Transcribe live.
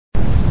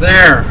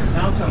There.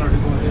 Now tell her to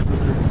go ahead with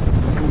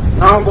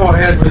her. I'll go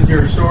ahead with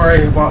your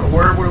story about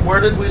where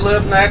did we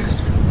live next?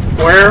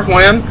 Where?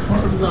 When?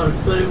 Where did I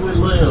say we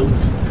lived?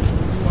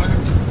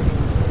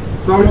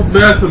 South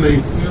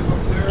Bethany.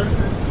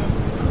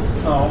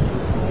 Oh.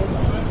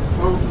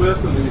 South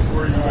Bethany is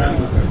where you at.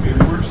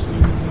 Where's the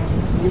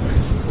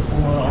movie?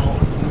 Well,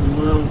 we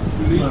lived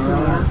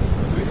there.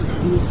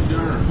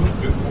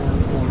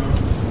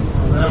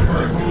 Then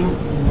we moved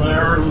from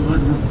there to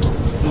the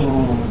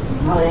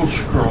Gross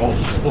Cross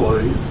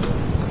place.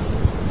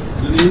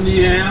 In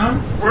Indiana?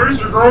 Where's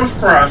the Gross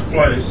Cross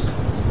place?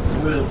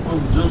 It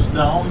was just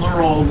down the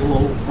road a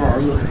little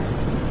farther.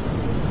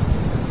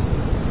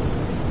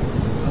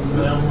 And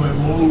then we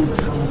moved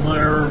from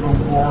there to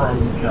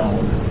Warren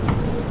County.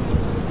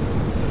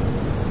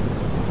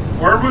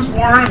 Where was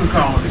Warren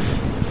County?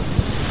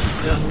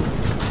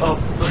 Up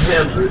the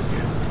Hedrick.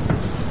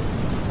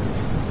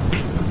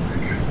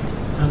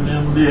 In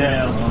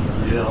Indiana,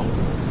 yeah.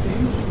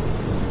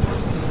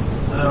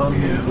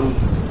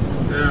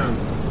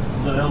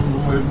 Then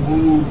we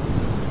moved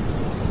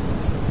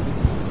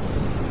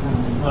from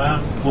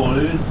that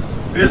place.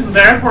 Isn't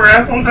that where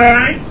Ethel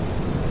died?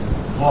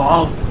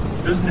 Well,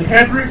 Isn't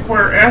Hedrick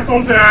where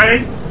Ethel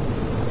died?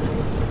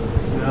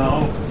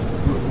 yeah,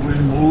 we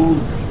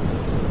moved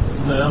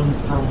then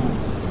from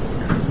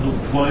the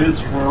place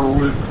where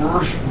we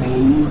first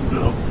moved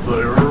up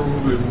there.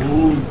 We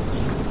moved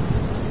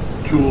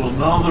to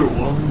another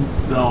one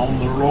down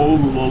the road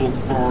a little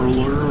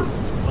farther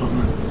and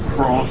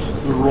across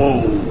the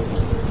road.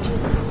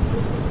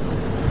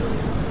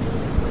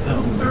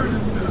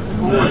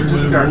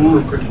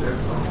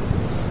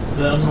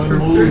 Then we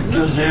moved to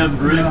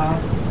Hedrick.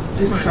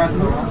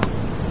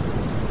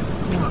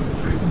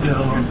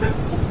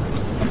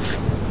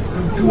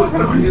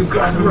 You've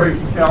got the right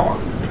Cal.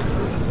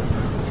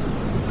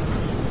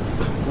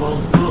 Well,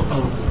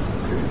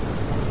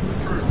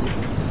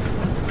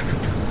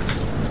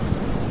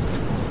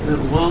 it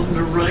wasn't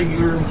a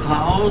regular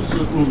house. It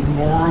was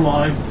more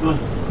like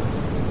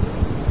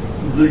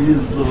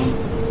these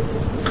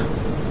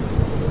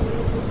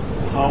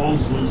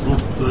houses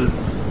that they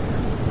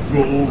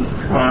go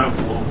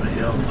traveling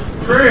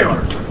in.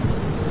 Trailer.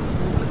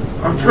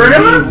 A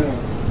trailer?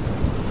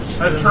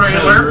 A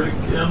trailer?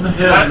 In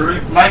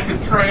Hedrick, Like a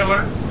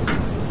trailer?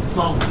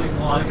 something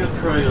like a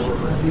trailer.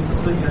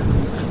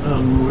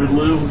 And we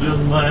lived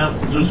in that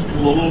just a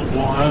little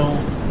while.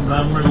 And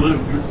then we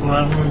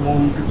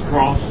moved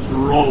across the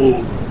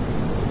road,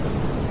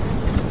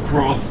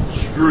 across the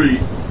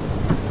street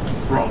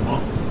from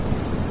it.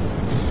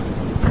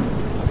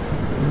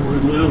 And we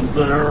lived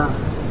there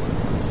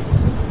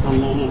a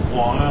little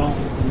while,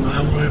 and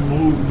then we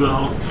moved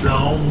out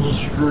down the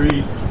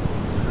street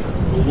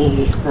a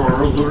little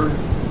farther,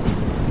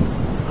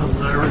 and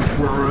there's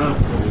where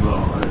Ethel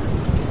died.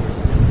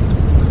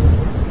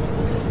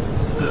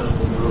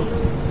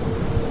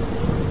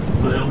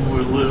 And then we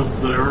lived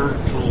there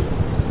till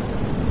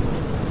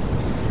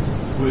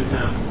we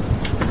had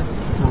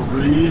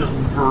Marie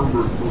and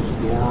Herbert was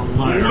born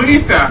there.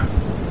 Letha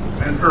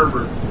and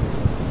Herbert.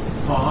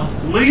 Huh?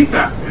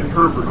 Letha and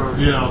Herbert.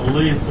 Yeah,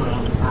 Letha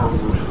and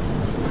Herbert.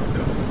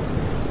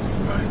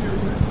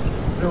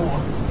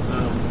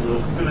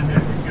 I'm gonna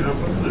have to get up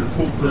under there and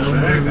pull the Then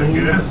bag, we I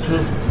moved guess.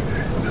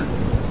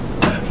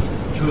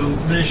 to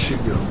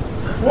Michigan.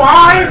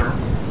 Why?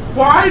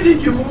 Why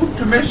did you move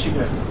to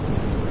Michigan?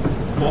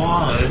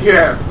 Why?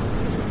 Yeah.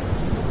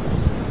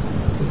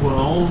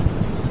 Well,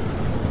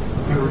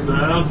 your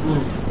dad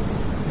was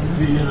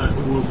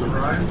a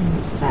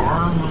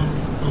farming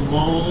and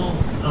all,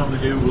 and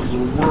he was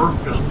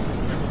working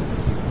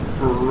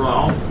for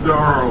Ralph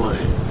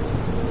Darley.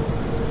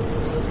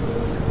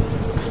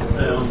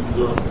 And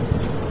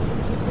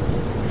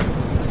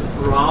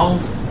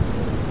Ralph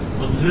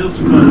and his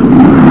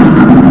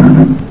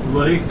family,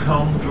 they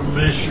come to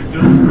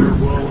Michigan.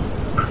 Well,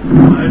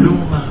 I don't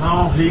know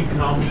how he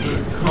come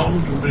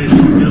to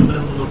Michigan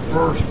in the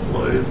first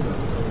place,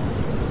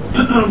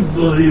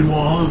 but he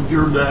wanted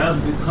your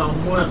dad to come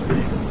with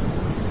him.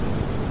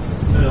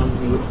 And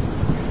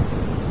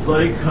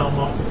they come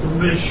up to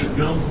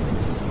Michigan,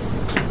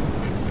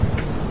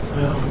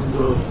 and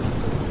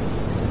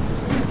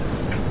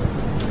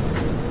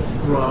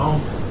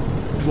Ralph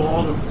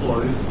bought a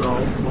place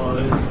out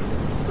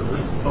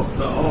up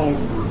to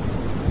Auburn.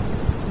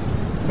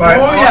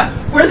 Oh yeah,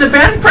 where the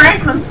Ben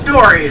Franklin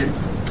store is.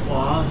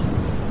 What?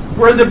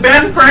 Where the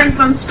Ben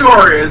Franklin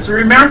store is.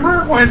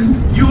 Remember when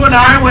you and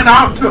I went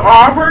out to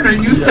Auburn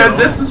and you said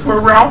this is where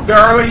Ralph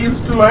Darley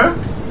used to live?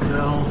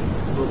 Yeah,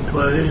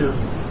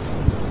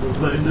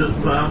 they did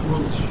that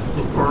was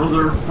the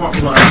further, that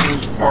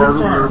was part of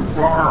their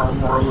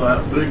farm where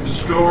that big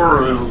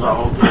store is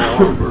out to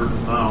Auburn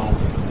now.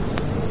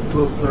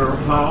 But their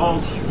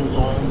house was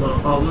on the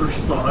other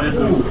side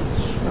of the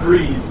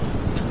street.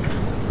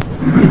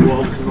 There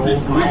was no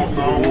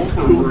house,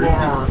 two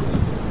barns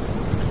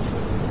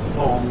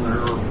on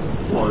their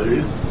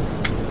place,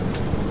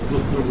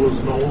 but there was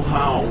no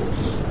house.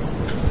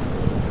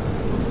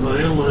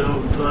 They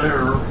lived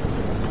there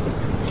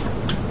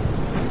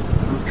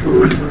for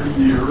 2 or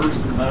 3 years,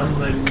 and then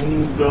they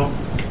moved up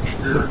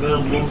to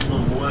Midland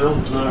and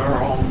lived there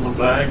on the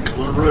bank of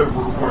the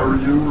river where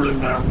you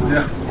remember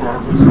where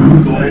it was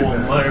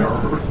going there.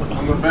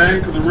 On the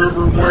bank of the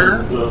river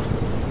where?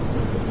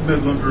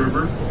 Midland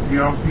River.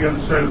 You off the other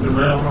side of the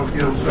river, off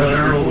the other side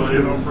of the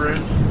Willow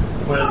Bridge.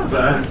 Went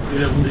back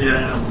to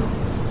Indiana.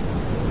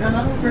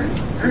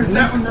 Is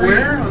that one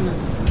where? On the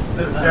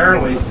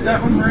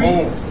that one right?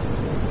 Oh,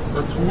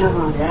 that's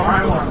whoever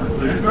I won.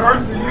 want it.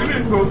 Dorothy, you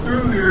didn't go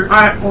through here.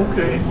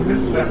 Okay, this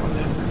is that one.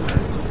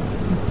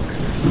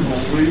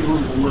 We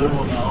were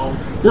living out.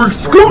 We're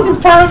scooting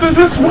farther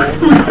this way.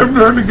 We have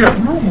nowhere to get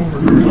room over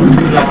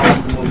here.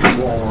 John was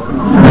born.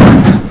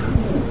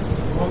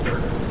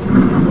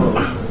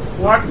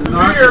 What's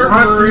Not here,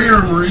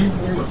 here, Marie.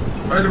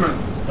 Wait a minute.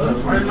 Wait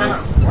a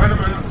minute. Wait a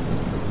minute.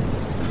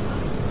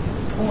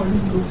 Oh, you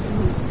can go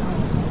through it.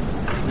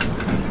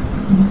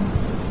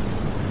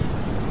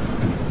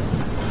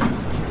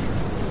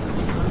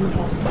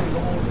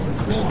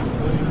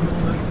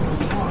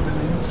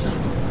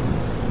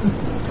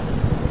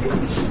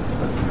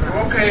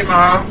 Okay,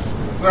 Mom.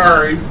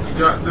 Sorry, you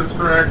got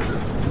distracted.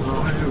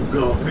 Now you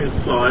got me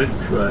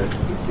sidetracked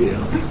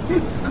again.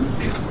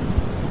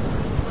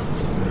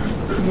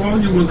 Well,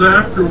 you was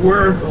after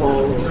where We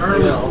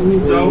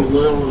were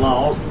living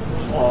out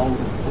on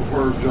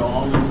where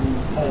John and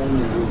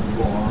Tony was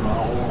born,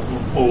 out on the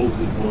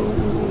Poseyville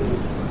Road.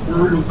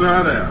 Where was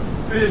that at?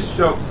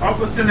 Bishop. What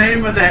was the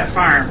name of that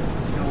farm?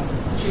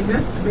 She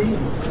missed me.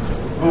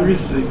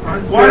 Greasy.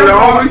 What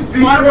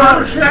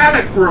about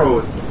Shattuck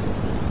Road?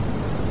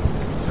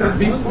 That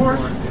before?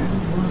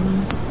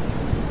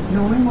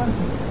 No, he wasn't.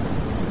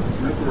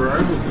 That's where I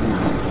was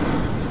born.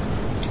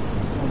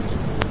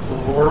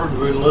 Where did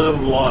we live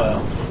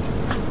last?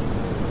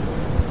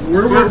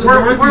 Where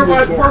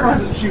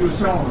was it she was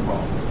telling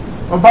about?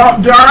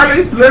 About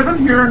Darley's living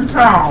here in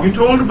town. You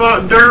told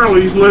about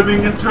Darley's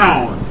living in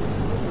town.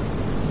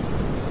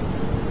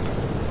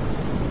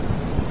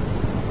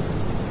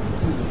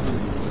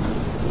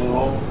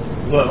 Well,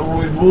 then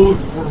we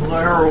moved from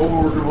there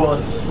over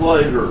to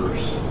Slater's.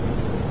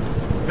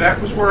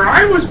 That was where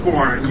I was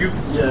born. You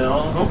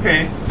Yeah.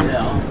 okay?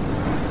 Yeah.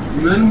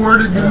 And then where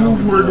did you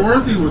move where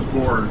Dorothy was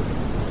born?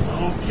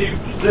 I'll keep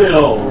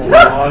still,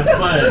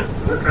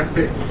 I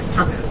think.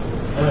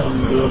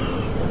 And,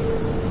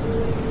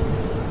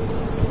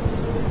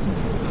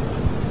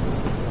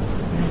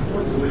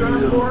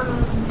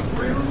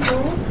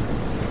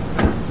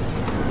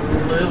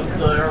 lived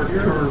there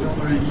 2 or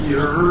 3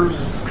 years,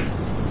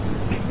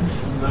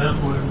 and then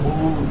we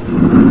moved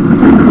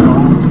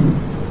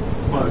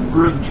by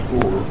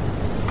Bridgeport.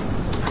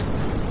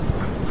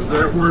 Is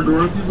that where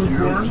Dorothy was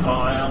born?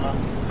 Diana.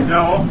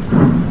 No.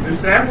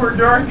 Is that where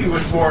Dorothy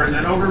was born?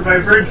 Then over by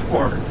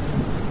Bridgeport.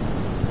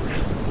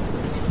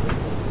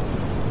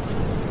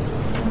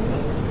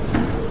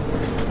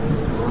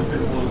 Dorothy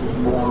was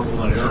born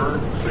there.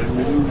 They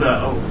moved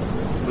out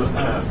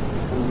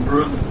from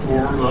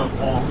Bridgeport up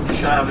on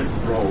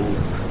Shattuck Road.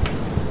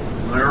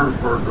 And there's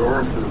where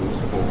Dorothy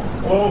was born.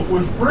 Oh, it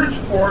was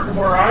Bridgeport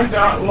where I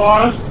got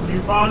lost and you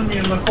found me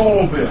in the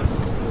coal bin.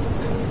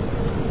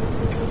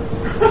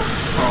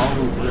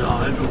 Probably,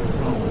 I don't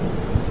know.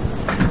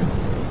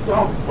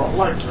 But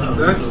like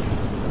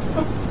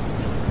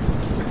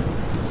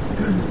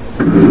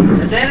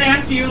And then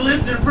after you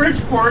lived in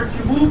Bridgeport,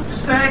 you moved to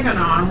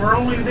Saginaw, and were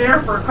only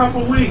there for a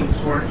couple weeks,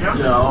 weren't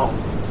you? Yeah,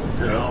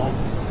 yeah.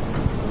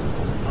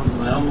 And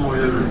then we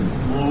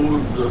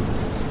moved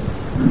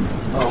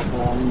up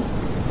on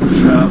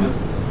Shattuck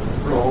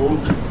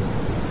Road.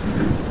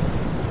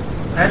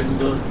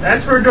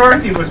 That's where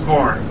Dorothy was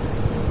born.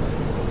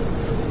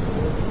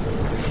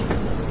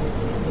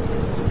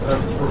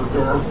 That's where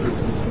Dorothy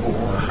was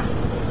born.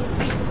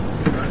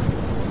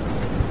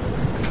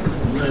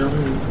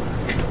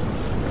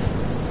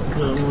 And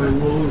then we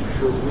moved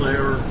from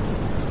there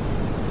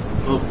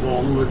up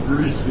on the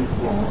Greasy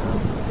farm.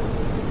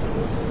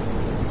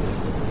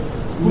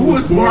 who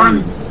was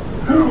born?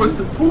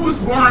 Who was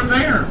born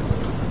there?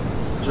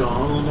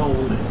 John and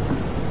Oni.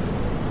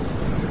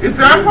 Is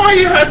that why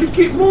you had to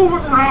keep moving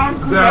around?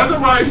 'Cause Yeah.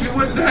 otherwise you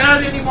wouldn't have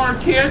had any more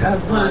kids. I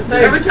was gonna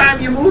say. Every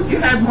time you moved, you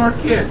had more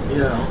kids.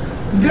 Yeah.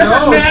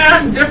 Different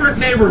man, different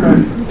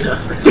neighborhood.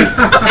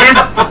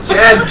 You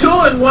had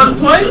two in one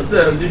place,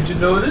 though. Did you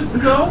notice,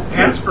 though?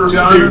 Ask for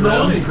John who and they,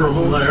 Oni.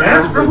 From there.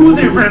 ask for who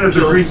they rented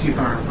the Greasy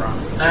farm from.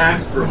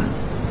 Ask for him.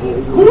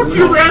 Who did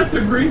you rent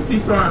the Greasy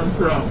farm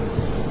from?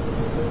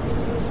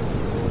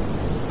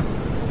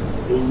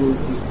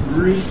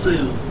 Greasy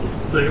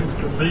seemed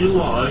to me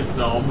like,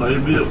 now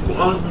maybe it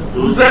wasn't.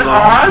 Was that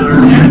out Oz there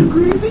and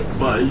Greasy?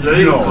 by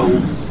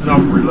Yackel's. No,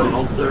 not really.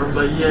 Out there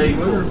by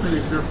Yackel's.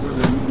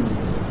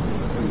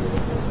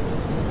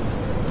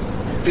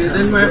 Okay,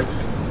 then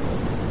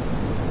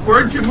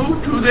Where'd you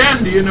move to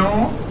then, do you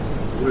know?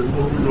 We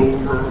moved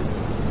over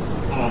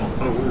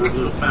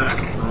to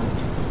Akron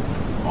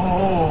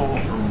Oh,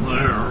 from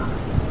there.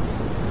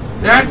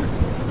 that,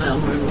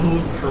 And we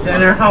moved from Then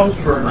their house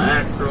from burned.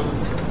 Akron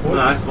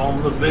back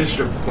on the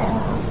Bishop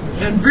farm.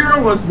 and Vera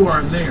was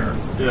born there.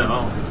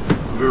 Yeah.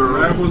 Vera.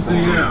 That was the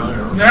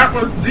end. That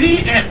was the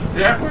end.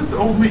 That was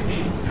Omega.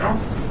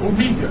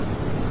 Omega.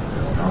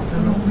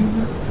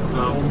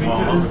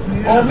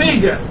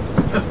 Omega.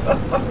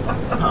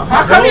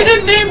 How come you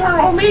didn't name her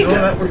Omega? No,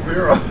 that was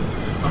Vera.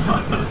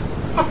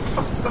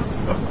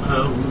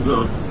 And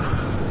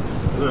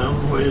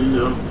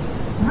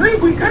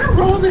then We gotta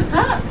roll this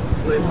up.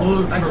 we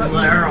moved from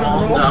there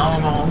on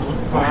down on the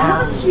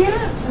farm.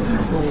 Yes.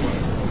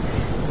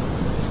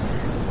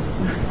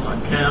 I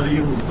can't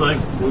even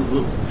think, was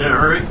it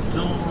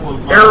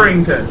Errington?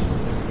 Arrington.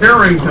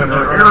 Harrington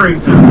or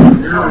Arrington.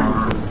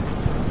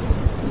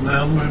 And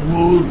then we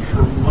moved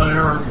from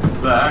there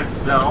back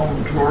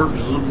down towards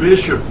the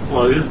Bishop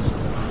place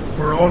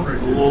Where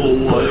Aldridge a is. little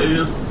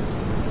ways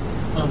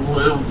and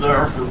lived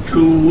there for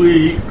 2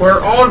 weeks. Where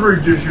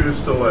Aldridges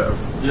used to live.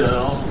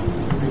 Yeah,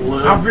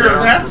 lived I'll bear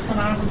there that when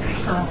I was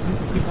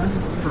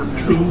for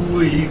 2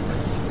 weeks.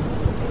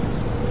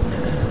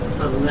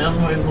 And then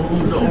we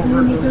moved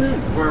over to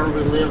where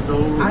we lived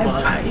over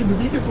by it was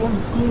either going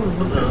to school or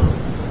the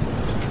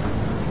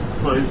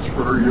place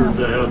where your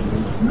dad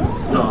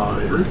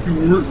died. You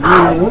weren't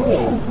very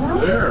old.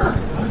 There.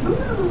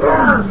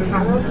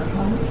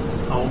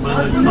 How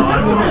many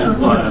times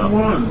was that?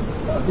 One.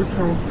 Which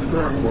house are you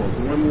talking about?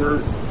 The one where...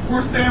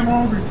 Where's Sam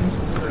Aldridge?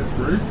 That's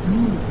right.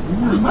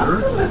 You were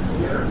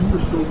there. You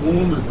were still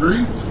going to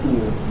grade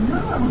school. No,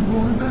 I was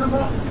going there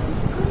about.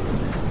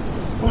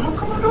 Well, how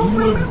come I don't You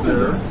lived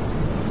remember? there.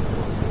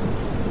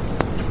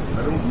 I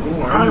don't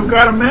know. I've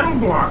got a mental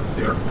block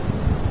there.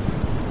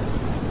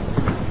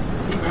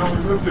 I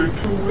only lived there 2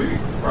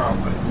 weeks,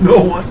 probably. No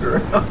wonder.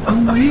 2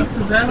 weeks?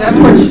 That's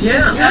what she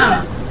said.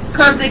 Yeah.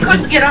 Because they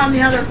couldn't get on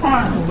the other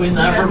farm. We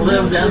never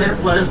lived any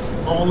place,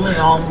 only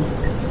on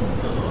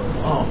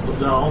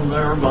down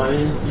there by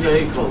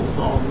Jacobs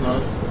on the.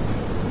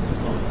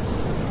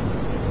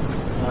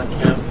 I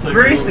can't think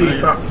of the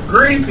name.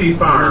 Greasy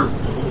Farm.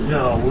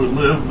 Yeah, we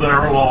lived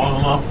there long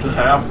enough to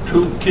have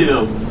 2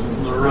 kids,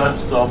 and the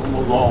rest of them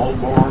was all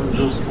born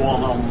just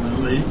one of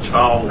them in each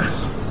house.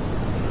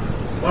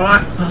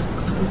 What?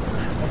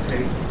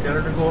 Okay, get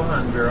her to go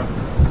on, Vera.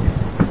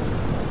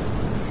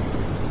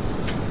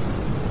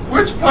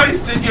 Which place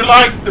did you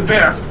like the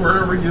best,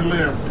 wherever you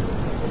lived?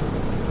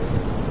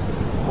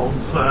 On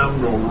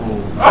Sandal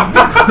Road.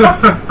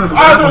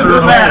 Other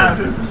than that,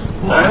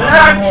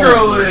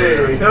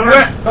 naturally.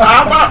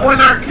 How about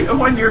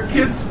when your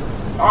kids,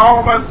 all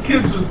of us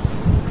kids,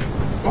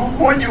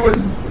 when you was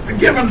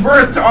giving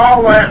birth to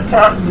all that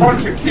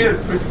bunch of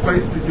kids, which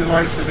place did you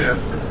like the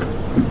best?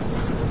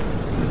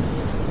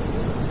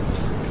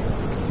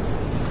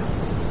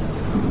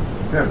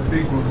 That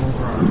big one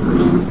over on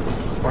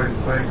by the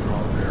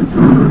playground there.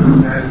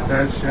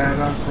 That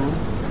Shattuck Road.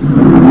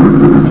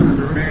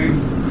 The main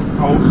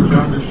house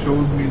John has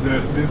showed me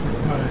that different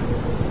times.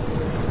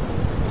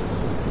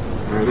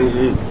 I don't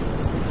know. You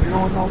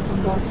know what house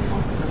I'm talking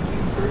about?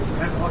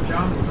 I thought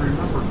John would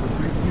remember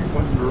because he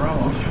wasn't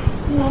around.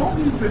 Well,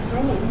 he's been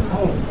told.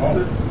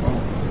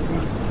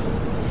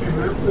 She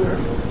lived there.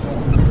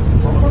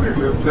 Somebody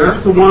lived there.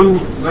 That's the one,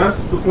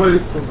 that's the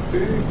place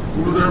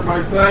over there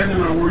by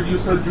Saginaw where you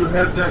said you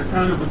had that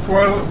kind of a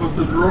toilet with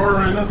the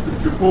drawer in it, that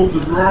you pulled the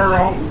drawer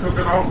out and took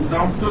it out and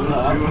dumped it.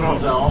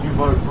 Down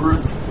by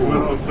Bridgeport.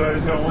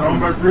 Outside that Down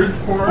by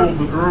Bridgeport. pulled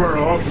the drawer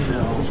out and Yeah.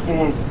 it was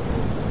full of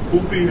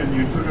poopy and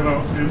you took it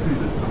out and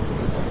emptied it.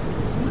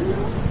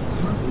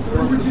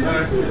 Where was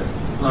that?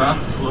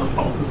 That's the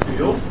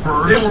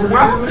first. They were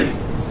wealthy.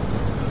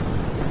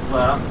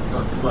 That's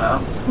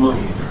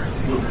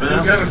the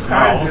gotta best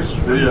tie house this.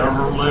 we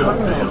ever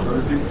lived in.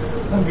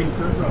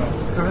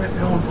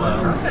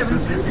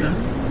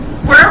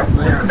 Where?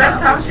 What's the best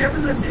house you ever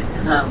lived in?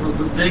 That was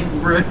a big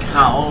brick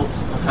house,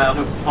 had a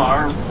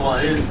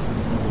fireplace,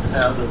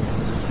 had a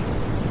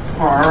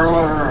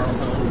parlor,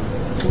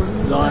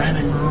 a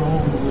dining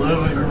room,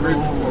 living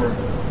room.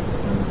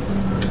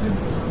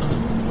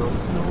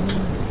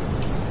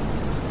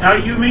 Now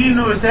you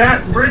mean was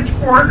that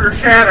Bridgeport or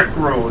Shattuck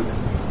Road?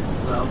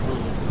 That was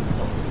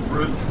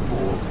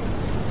Bridgeport.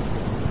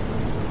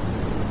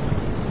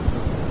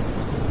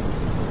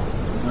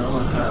 Then I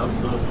had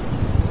the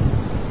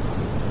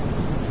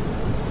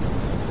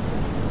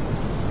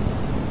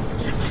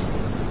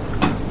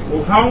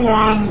Well, how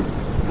long,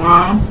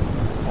 Mom,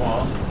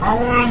 how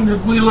long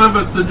did we live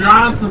at the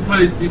Johnson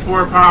place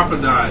before Papa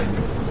died?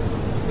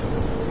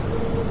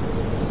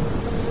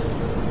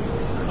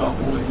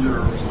 couple of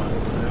years,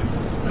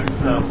 I think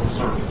that was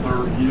our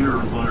 3rd year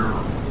there.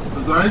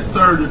 Because I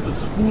started the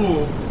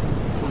school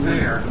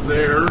there.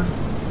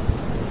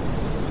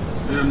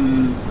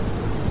 And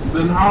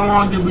then how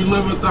long did we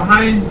live at the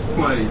Heinz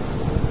place?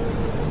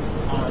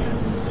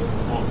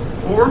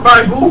 Over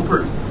by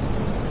Booper's.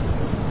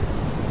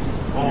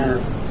 Oh,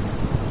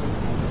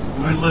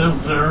 we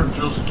lived there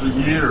just a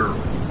year.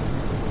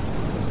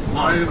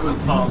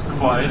 Not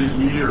quite a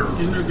year.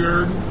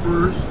 Kindergarten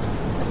first,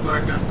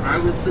 second. I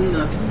would say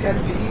that.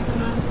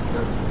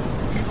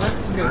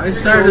 I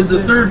started the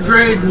 3rd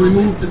grade and we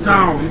moved to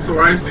town, so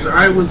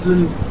I was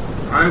in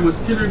I was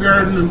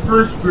kindergarten and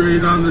first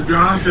grade on the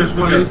Johnson Just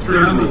place, because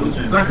they're and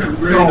losing. second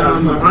grade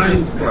on the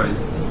Hines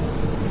place.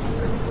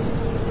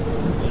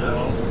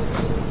 Yeah.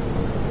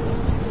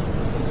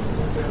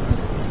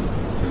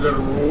 Is that a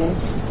rule?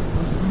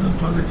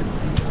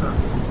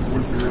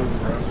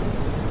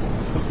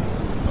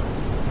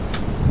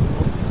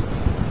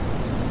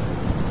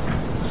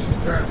 She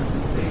started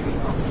dating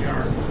on the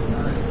yard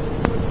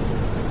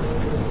tonight.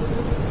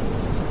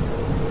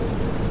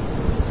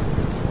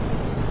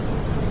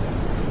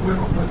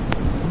 Well, but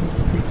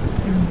keep the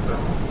pins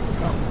out.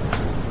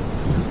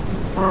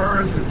 As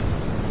far as it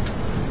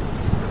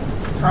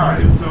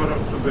ties out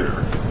up to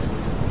there.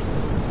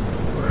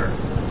 There.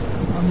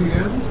 On the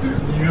end there?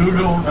 You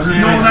don't.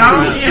 No, not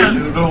on the end.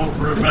 You don't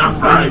remember.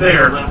 Right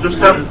there. them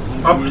Just up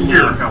places to we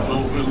here, lived, Helen.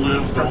 So we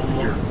lived on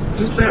the.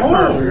 Just that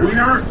far, we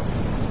aren't.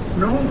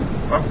 No,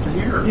 Up to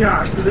here.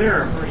 yeah, to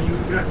there, where you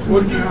got to.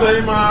 What'd you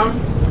say, Mom?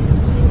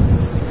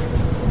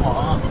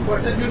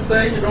 What did you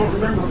say? You don't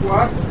remember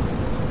what?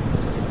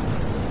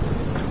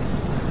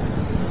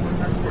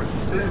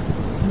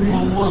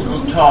 What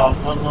was the top?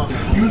 I'm not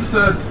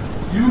sure.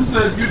 You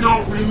said you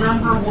don't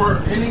remember where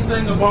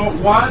anything about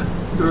what?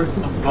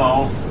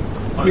 About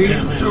Me any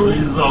of too.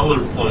 these other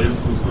places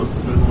that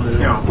we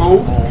lived. Yeah. Oh,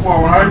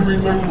 well, I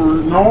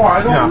remember. No,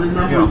 I don't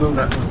remember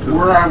that one too.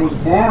 where I was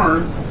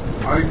born.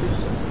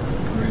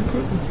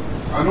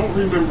 I don't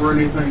remember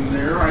anything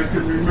there. I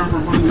can remember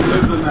when we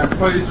lived in that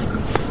place.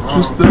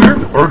 Just there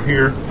or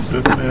here?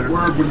 Doesn't matter.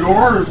 Where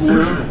Bedores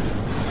lived.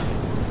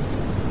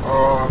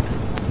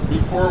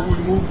 Before we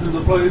moved to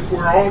the place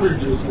where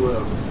Aldridge's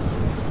lived.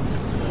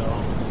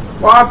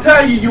 Well, I'll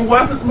tell you, you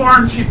wasn't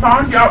born. She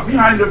found you out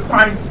behind a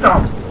pine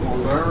stump. Oh,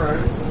 is that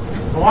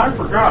right? Well, I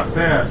forgot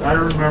that. I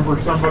remember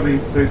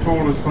they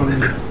told us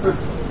when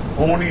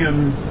Oni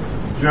and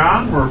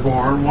John were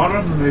born, one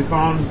of them they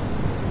found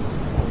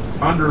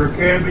under a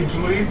cabbage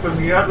leaf, and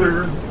the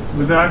other,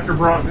 the doctor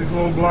brought these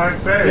little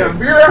black bags. Yeah,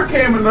 Vera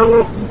came in the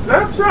little.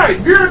 That's right.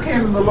 Vera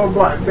came in the little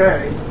black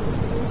bag.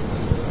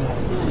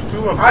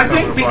 Two of them I covered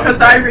think black because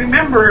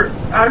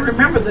bags. I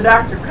remember the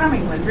doctor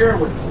coming when Vera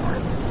was born.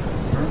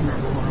 I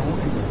remember when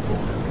Oni was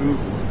born, too.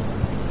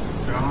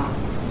 John.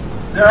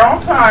 They're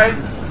all tied.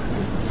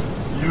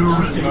 You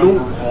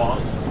remember one.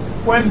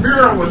 When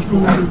Vera was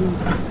born.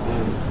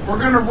 We're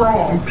gonna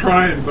roll. I'm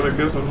trying, but I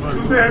guess I'm not.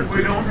 Too bad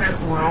we don't have.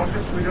 Well, I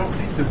guess we don't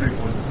need the big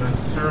ones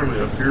necessarily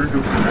up here, do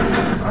we?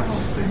 I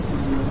don't think we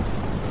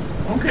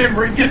will. Okay,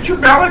 Marie, get your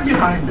belly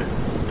behind it.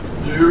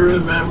 Do you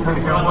remember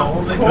when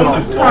only Hold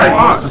got it tight.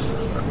 lost?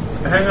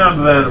 Hang on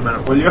to that a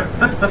minute, will you?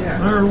 Yeah.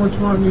 Matter what you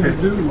want me to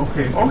do.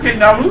 Okay. Okay,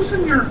 now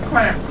loosen your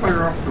clamp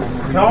clear up to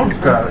Marie. Helen's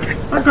got it.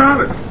 I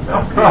got it.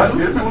 Okay,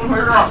 loosen it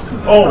clear up to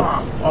the Oh,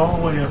 top. all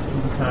the way up to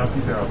the top,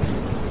 you got it.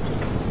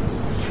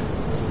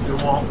 You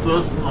want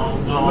this? No,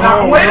 no.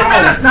 Now, wait a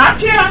minute, not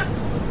yet.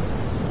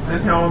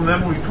 And Helen,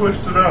 then we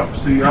twist it up,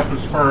 see, up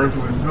as far as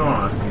we've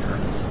gone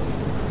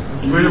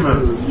here. Wait a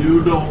minute.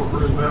 You don't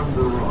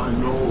remember, I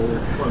know,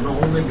 when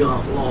only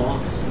got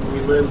lost. We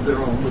lived there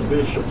on the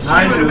Bishop's.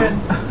 I Wait a do.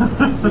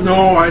 minute.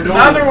 No, I don't.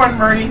 Another one,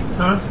 Marie.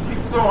 Huh?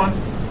 Keep going.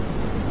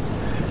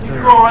 Keep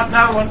There. going.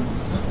 Another one.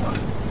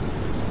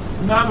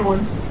 Another one.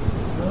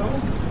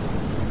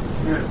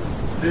 Yeah,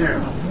 there.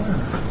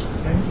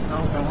 Okay,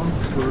 now Helen,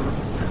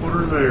 put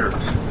her there.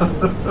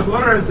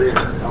 Put her there,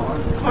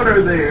 Ellen. Put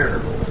her there.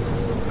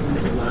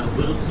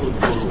 This was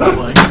the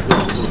length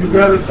of You it.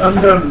 got it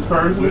undone as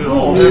far as We we go.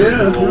 all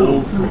Yeah,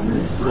 rolled from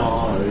the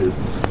side.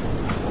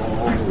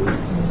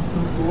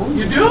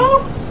 You do?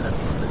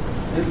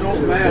 It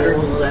don't matter.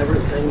 Pulling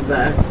everything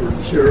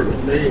backwards here to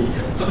me.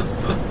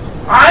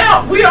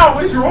 We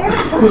always roll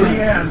it from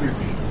the end.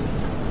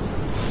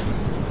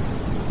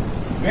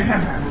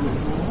 Yeah.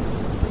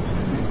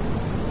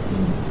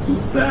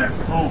 Who's that?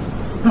 Oh.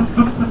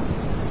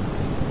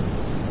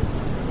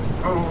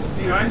 Oh,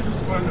 see, I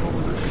just went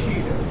over the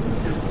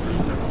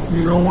sheet.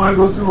 You don't want to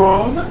go through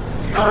all of it?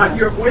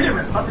 Wait a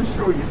minute. Let me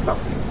show you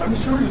something. Let me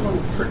show you a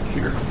little trick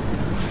here.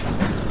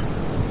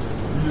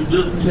 You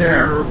didn't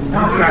There. hear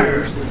Now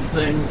mirrors and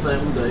things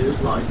them days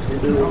like you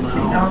do Okay,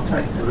 now. now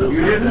take it. But You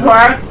it didn't was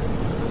what?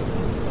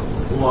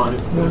 Like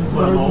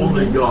when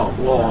only got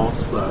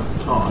lost that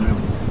time.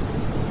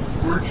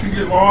 Where'd she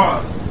get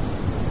lost?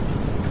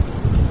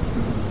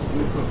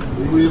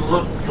 We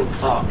looked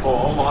at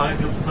all I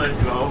could think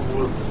of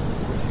was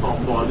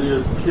somebody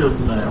had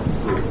kidnapped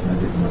her.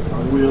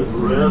 We had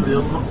read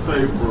in the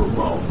paper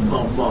about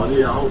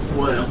somebody out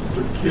west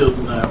that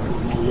kidnapped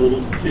a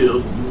little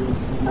kid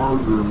and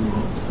murdered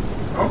her.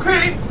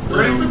 Okay,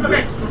 ready for the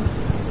next one.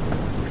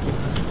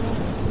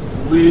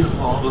 We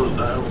hunted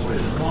and we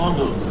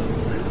hunted and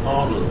we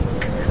hunted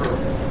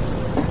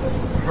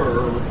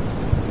her.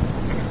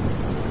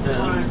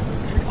 And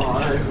I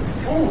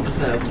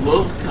had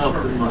looked up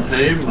in the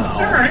hay mow.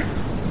 All right.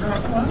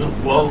 It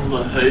wasn't a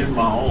hay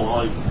mow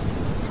like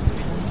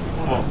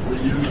what we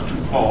used to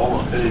call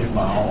a hay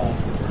mow.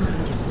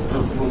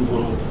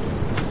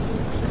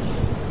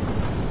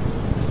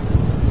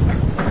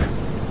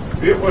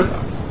 It was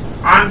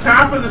on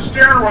top of the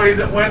stairway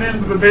that went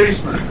into the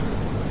basement.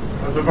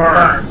 The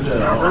barn.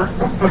 Yeah.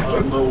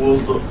 And there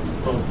was a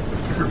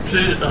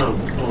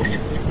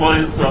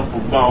place up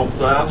about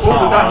that Hold it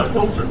down high.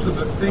 closer to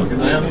the thing. And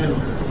then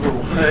the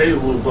hay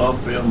was up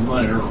in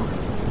there.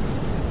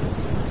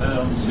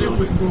 And See if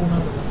we can go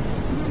another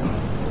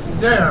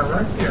one. Yeah,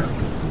 right there.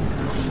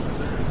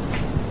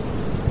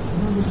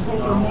 We'll just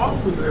hold them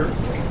off of there.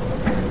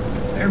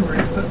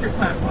 Emery, put your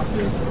plant off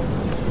here.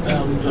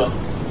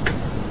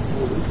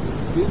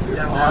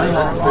 and I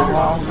had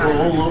to go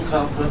look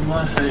up in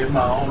the hay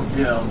mound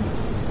again,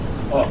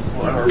 up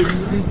there.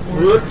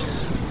 Whoops.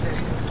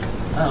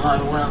 And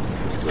I went,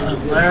 and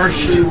there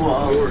she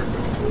was,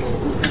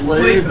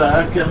 way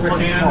back in the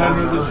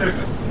corner,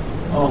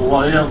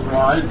 laying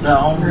right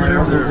down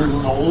there. There was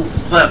an old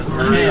setting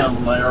hen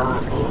there.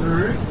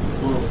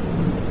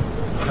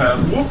 Had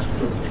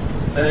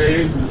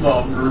eggs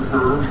under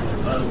her,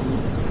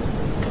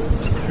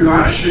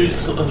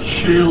 and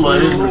she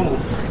laid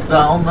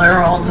down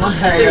there on the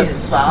hay,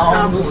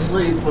 sound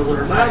asleep with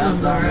her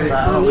hand on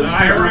the bow.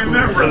 I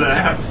remember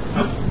that.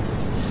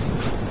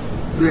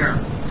 There.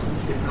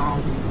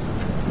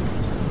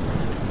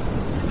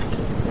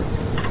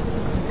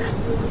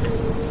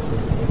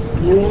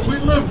 Well, when we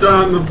lived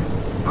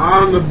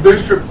on the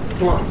Bishop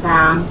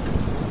farm,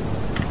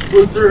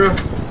 was there a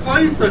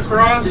place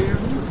across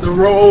the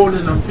road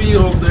in a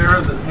field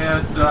there that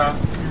had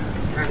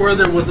where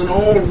there was an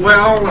old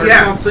well or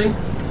something?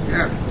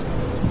 Yeah.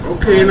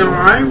 Okay, now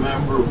I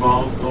remember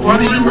about the Why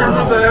do you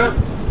remember that?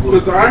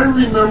 Because I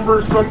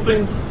remember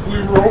something. We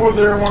were over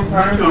there one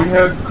time. We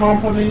had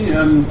company,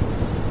 and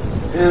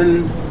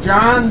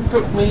John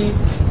took me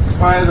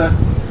by the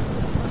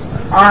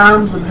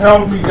arms and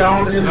held me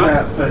down in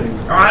that thing.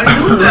 I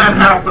knew that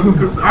happened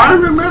because I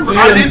remember.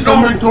 I didn't know.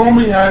 Somebody told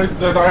me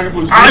that I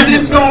was. I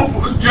didn't know if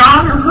it was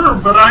John or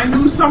her, but I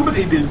knew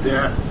somebody did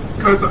that.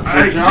 Because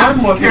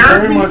John wasn't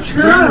very much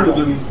bigger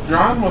than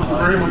John wasn't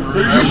very much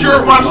bigger. You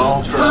sure it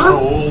wasn't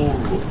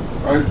her?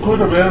 I could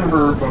have been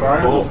her, but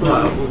I don't think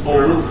it was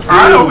her.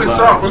 I always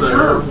thought it was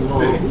her.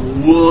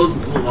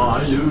 Woods, and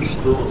I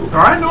used to.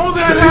 I know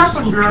that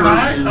happened, girl.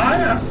 I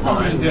have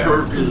something there.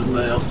 Turkey's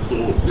nest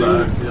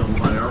back in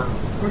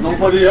there.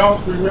 Nobody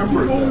else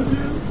remembers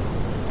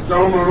that.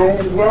 Down an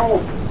old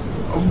well.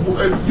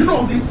 You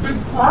know these big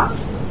crops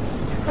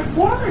had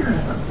water in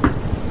it.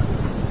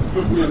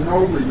 Took me and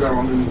held me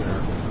down in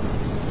there.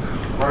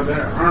 By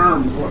that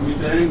arms, let me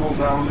dangle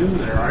down in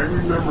there. I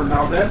remember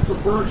now. That's the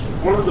first,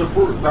 one of the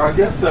first. I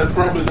guess that's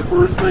probably the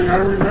first thing I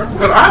remember.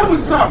 But I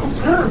always thought it was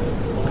her.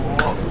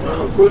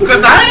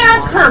 Because I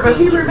asked her, but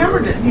he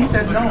remembered it, and he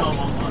said no.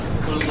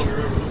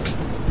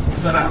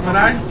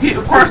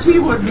 Of course, he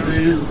wouldn't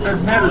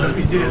admit it if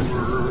he did.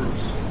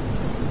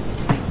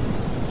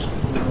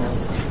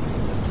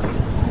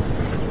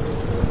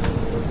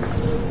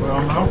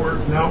 Well, now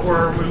where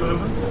are we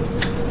living?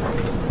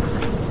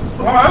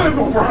 Well, I live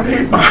over on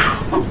 8 Mile.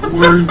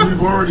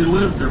 We've already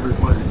lived every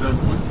place,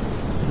 haven't we?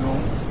 No.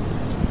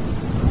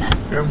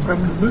 Haven't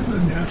come to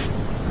visit yet.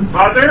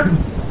 Mother,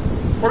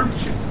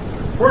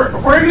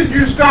 where did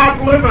you stop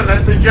living?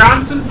 At the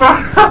Johnson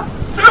farm?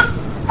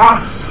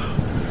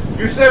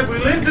 You said we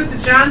lived at the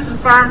Johnson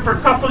farm for a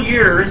couple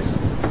years.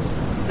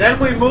 Then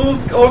we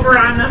moved over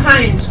on the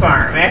Hines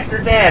farm after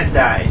Dad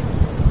died.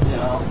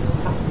 Yeah.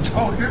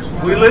 Oh, here's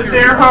one. We lived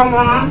there how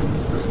long?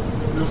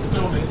 You'll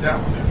still need that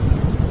one.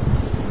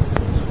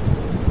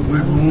 We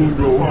moved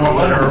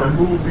over there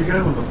We moved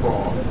again in the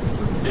fall.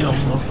 in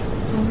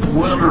the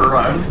winter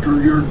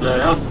after your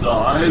dad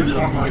died,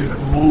 and we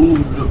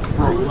moved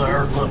from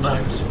there the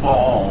next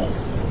fall.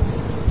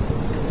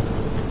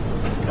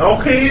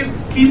 Okay,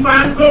 keep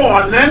on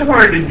going. Then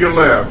where did you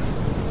live?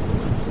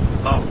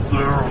 Up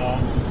there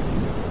on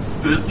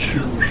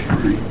Fitching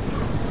Street.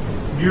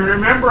 Do you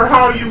remember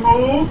how you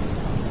moved?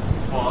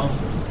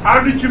 How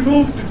did you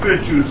move to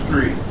Fitchue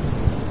Street?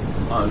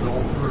 I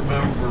don't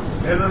remember.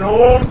 In an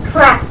old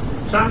truck.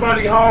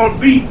 Somebody hauled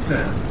beets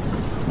in.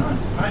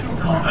 I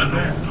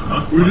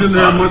don't We didn't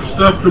have much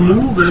stuff to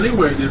move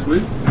anyway, did we?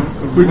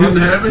 We didn't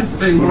have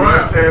anything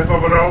left. Half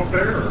of it out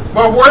there.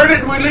 Well, where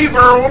did we leave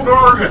our old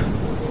organ?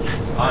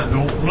 I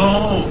don't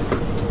know.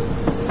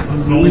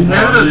 We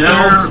had it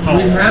there.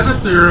 We had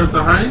it there at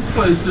the Heinz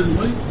place, didn't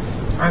we?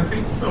 I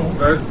think so.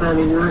 That's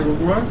probably where it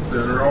was left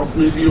then, or else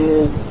maybe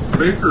old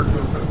Baker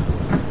took it.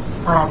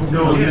 Probably.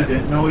 No, he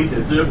didn't. No, he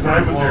didn't.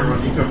 Different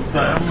ones. The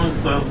family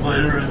said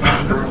they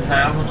remember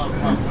having it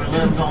when we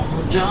lived on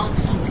the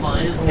Johnson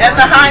place. At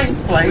the Hines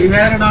We place.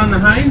 had it on the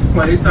Heinz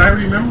place. I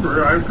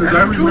remember, because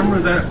I remember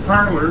that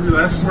parlor.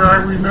 That's where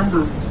I remember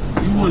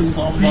you and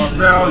Pete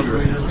Value.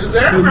 Is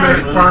that in right?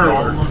 that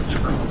parlor.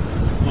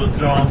 The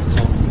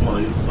Johnson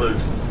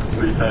place,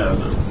 we had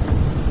it.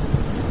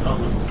 And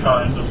it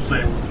kind of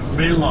seemed to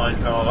me like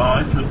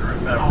I could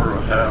remember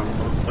having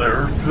it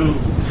there too.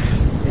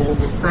 Well, it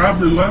was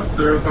probably left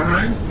there at the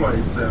Heinz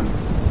place then.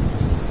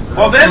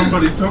 Well, then-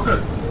 Somebody took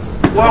it.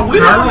 Well, we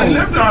only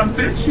lived on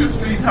Fitchue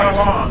Street how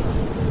long?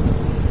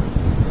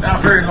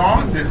 Not very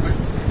long, did we?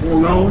 Well,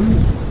 no.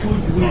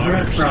 Who did we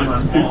rent from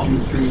on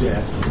 50th Street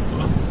at?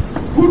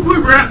 Who'd we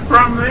rent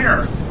from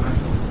there?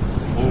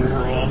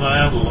 over on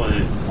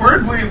Adelaide.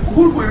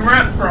 Who'd we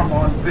rent from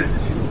on this?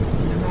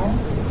 You know?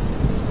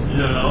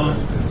 Yeah,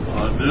 I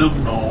did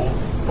know.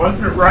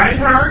 Wasn't it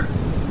Reinhardt?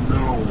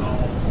 No.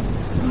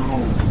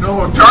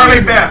 No,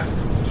 Charlie Best.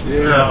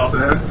 Yeah,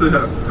 that's it. I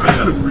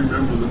couldn't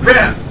remember the name.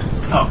 Best.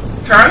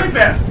 Charlie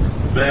Best.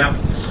 Beth.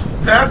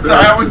 That's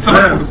I always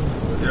thought.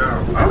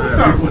 Yeah. I always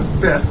thought it was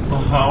Best.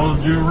 Well, how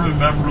did you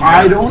remember that?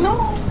 I don't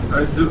know.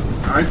 I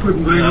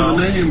couldn't think of the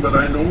name, but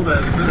I know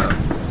that's it.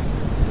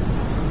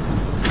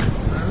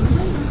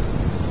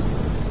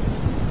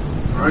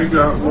 I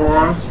got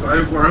lost.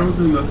 I was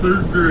in the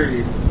 3rd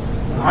grade.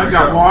 I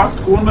got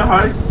lost going to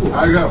high school.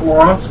 I got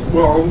lost.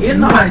 Well, In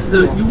the high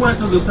school, you went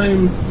to the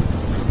same.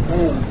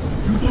 Oh,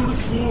 you go to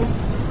school?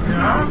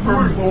 Yeah, You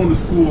weren't going to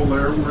school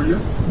there, were you?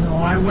 No,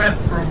 I went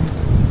from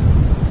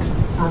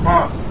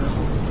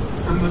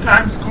the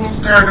time school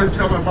started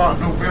till about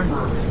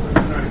November.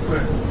 And I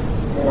quit.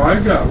 Well, I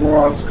got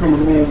lost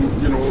coming home.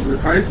 You know, the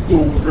high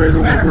school was right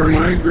over where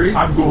my grade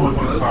I'm school going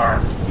too was. far.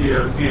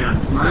 Yeah, again.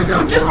 And I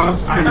got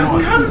lost I coming know.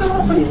 home How did from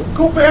all school.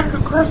 go back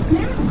across the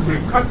end? Okay,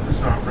 cut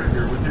this off right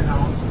here, would you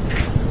now?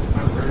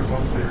 I'm right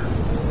about there.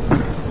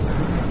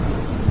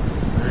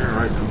 There,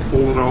 I can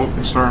pull it out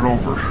and start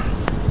over.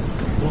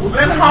 Well,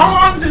 then how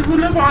long did we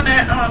live on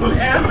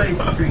Adelaide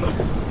Street?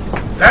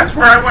 That's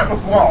where I went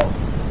with Walt.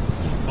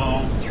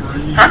 About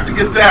 3 Have to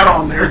get that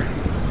on there.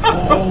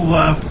 Oh,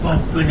 that's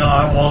something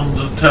I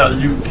wanted to tell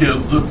you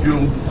kids if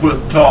you quit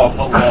talking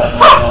long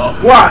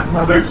enough. What,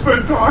 Mother?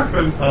 Quit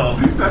talking. Oh.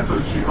 See, that's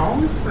what she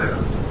always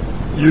says.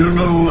 You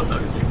knew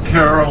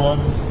Carolyn.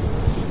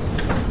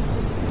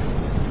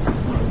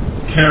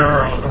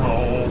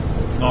 No,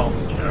 not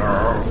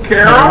Carol.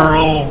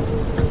 Carol?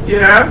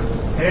 Yes.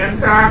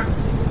 Hancock?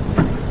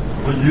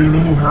 Well, you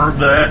knew her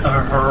dad,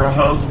 her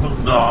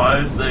husband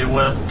died. They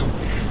went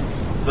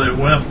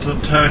to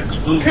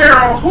Texas.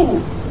 Carol who?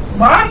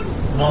 Mud?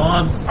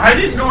 Mom, I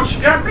didn't know she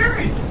got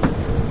married.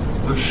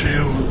 but she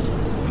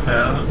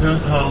had a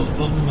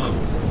husband that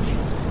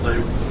they,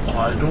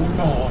 I don't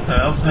know,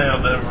 have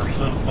had ever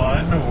since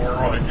I knew her,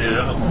 I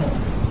guess.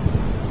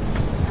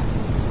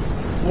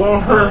 Well,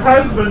 her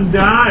husband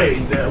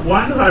died.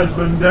 One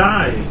husband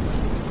died.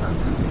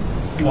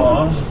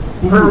 What?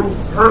 Her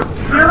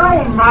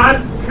Carol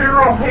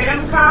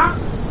Hancock?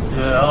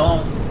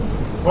 Yeah.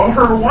 Well,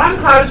 her one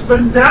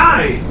husband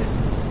died.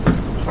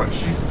 What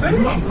she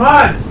saying?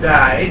 Mud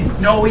died.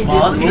 No, he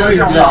Mom, didn't. he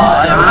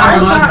died.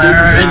 I'm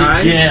married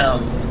again.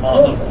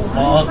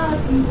 Mom,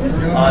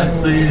 I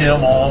see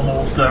him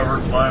almost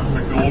every time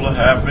we go to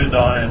Happy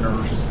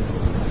Diners.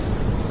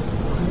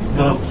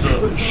 But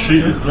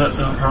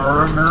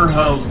her and her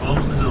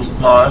husband, his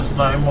last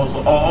name was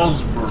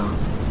Osborne.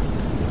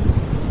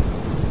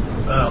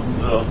 And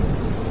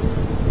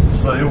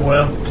they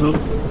went to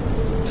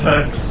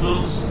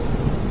Texas.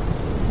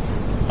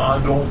 I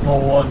don't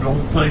know, I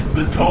don't think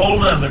they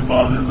told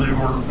anybody they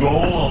were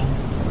going.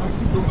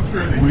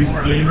 We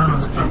seen her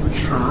at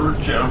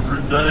church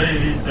every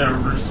day,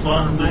 every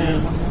Sunday,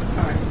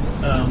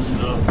 and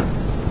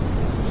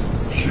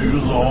she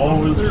was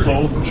always so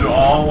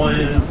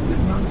jolly,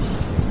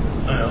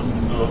 and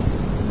the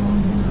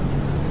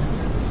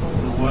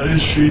way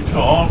she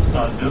talked, I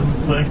didn't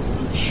think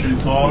that she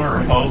thought her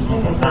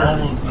husband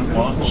amounted to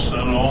much,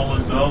 that all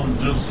he does is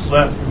just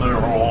sitting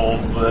there all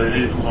day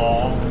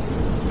long.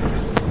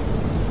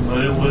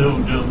 They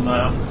lived in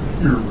that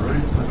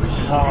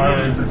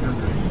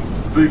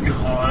big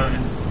high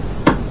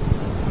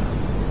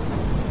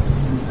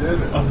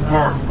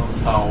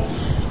apartment house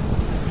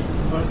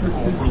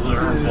over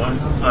there by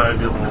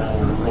Saginaw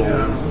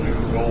Road.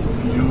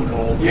 You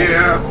know.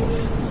 Yeah.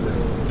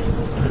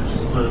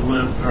 They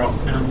lived up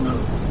in the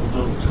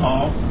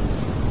top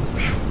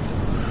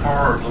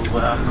part of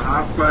that.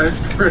 Half-flash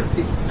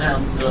pretty.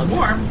 And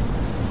Warm.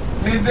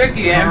 Me and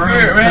Vicky and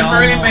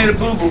Marie made a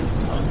boo-boo.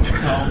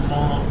 Come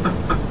on.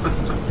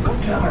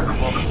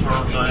 What's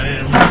her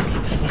name?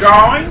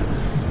 Going?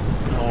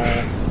 No.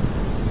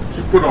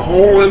 She put a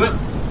hole in it?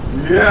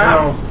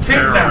 Yeah.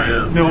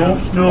 Harriet. No,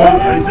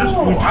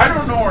 Oh, I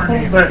don't know her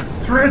name. that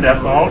thread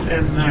up out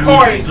and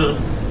Hoyt.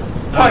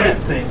 that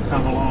thing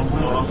come along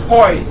with it.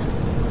 Hoyt.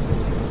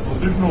 Well,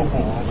 there's no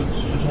hole.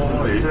 It's just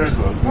thread.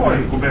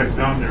 Hoyt. Go back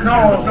down there.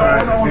 No,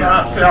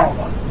 not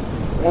Thelma.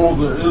 Oh,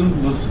 the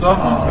stuff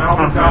is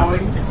Thelma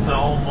Dowling?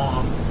 Thelma.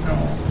 No.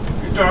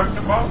 You talking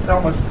about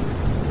Thelma?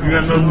 You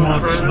got Too nothing more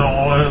much further?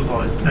 noise, I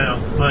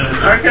can't say I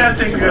it. can't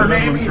think of her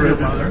name either,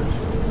 Mother.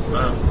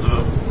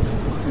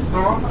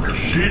 And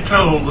she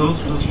told us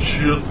that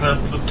she had been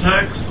to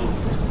Texas.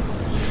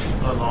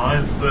 And I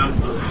said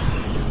that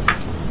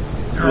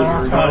did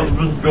her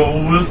husband go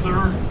with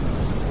her?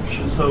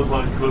 She says I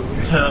couldn't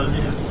tell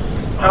you.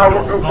 Now,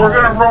 we're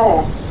going to roll.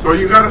 So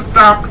you got to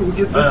stop till we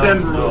get this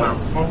end rolled out.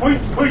 Well, wait,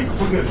 we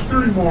got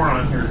 3 more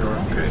on here,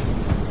 Doris. Okay.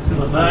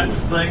 The next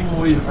thing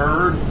we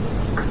heard,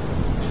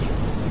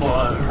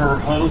 her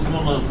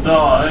husband had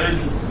died,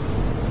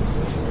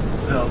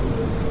 and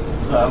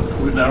that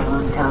we never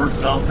heard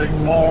nothing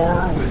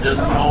more. We didn't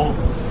know.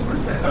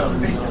 And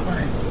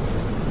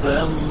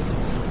then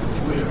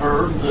we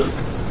heard that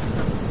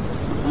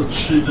that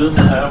she didn't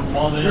have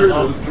money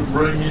enough to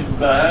bring him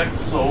back,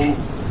 so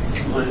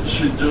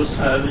she just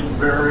had him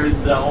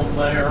buried down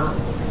there.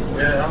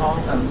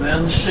 Yeah. And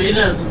then she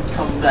didn't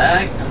come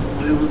back,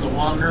 and we was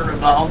wondering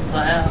about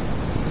that.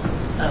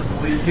 And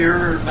we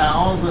hear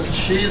now that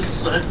she's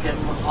sick in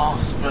the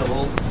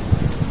hospital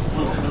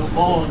with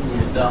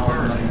pneumonia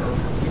down there.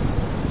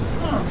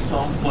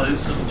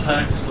 Someplace in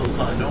Texas,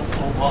 I don't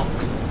know what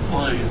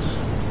place.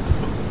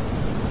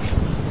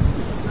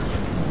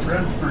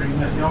 Redspring,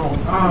 that yellow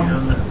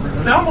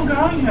Thelma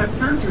Gowing had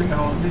surgery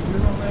on, did you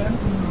know that?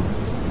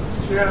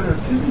 She had her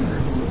kidney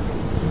removed.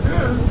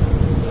 Yeah.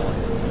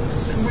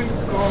 2 weeks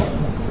ago.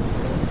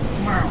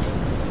 Wow.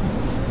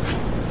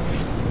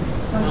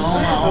 Well,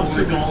 how are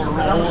we gonna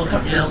roll it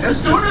again? As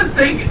soon as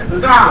they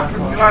stop, you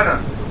gotta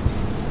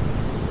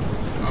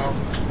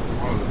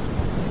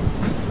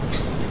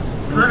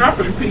turn up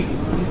and pee.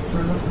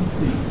 Turn up and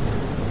pee.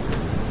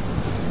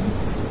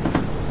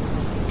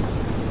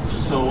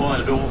 So I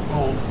don't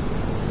know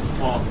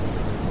what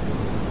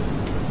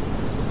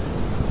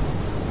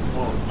I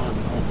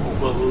don't know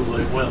whether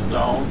they went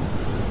down.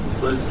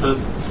 They said,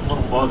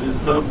 somebody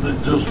said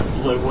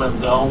they went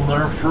down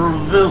there for a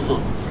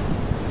visit.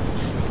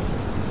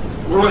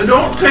 Well, it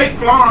don't take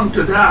long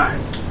to die.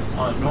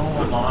 I know,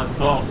 and I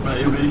thought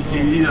maybe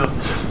he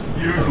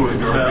Usually,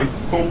 Dorothy.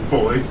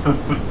 Hopefully.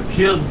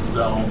 kids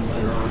down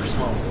there or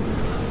something.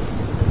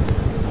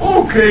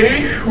 Okay,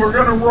 we're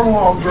gonna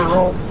roll,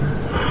 girl.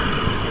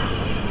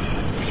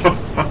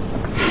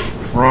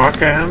 Rock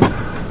hand?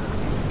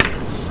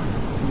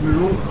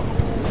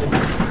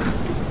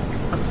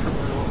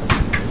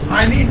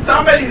 I need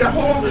somebody to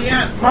hold the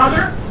end.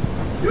 Mother?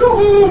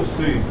 Yoo-hoo! Let's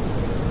see.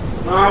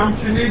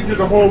 She needs you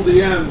to hold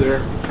the end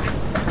there.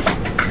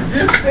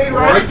 Just stay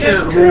Well, I right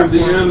there. can't hold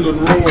the end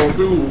and roll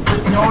too.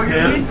 No,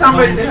 you need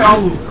somebody to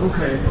help.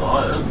 Okay.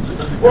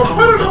 Well,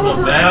 put it in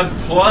a bad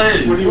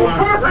place. What do you Well, want?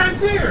 put it right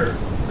there.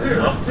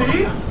 There,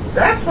 see?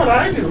 That's what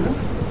I do.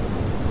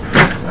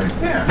 Like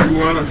that. You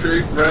want to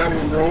shake, rattle,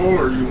 and roll,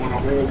 or you want to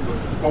hold the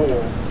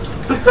pole?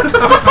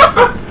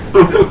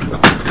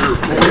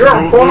 You're a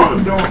fool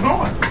and don't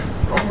know it.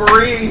 Oh,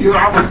 Marie, you're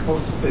always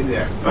supposed to say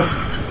that.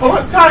 Pull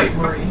it tight,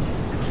 Marie.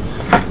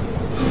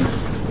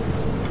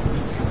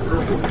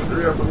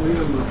 Grabbing me in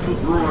the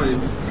groin.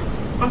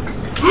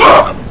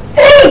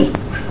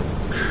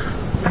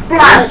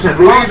 Blasted,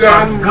 Bleed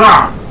on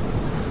God.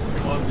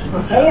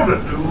 Hold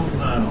it. Do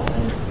now.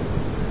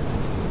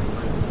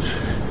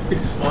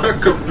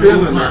 Stuck a pin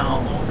in her.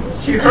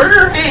 She hurt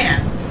her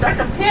hand. Stuck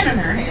a pin in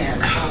her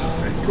hand. I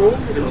told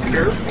you to be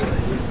careful.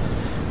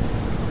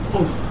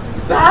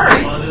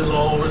 Sorry. Somebody's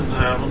always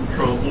having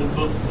trouble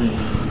with me.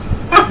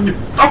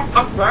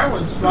 That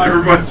was like...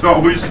 Everybody's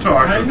always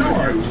talking I know.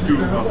 to you, too,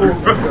 Mother.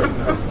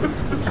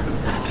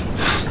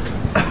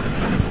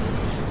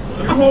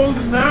 You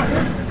holding that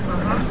one?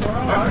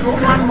 Let's go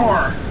one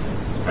more.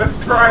 Let's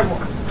try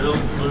one.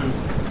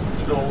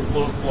 Don't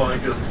look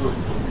like it's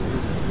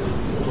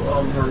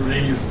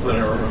underneath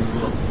there.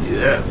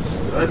 Yes,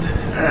 good.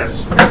 That's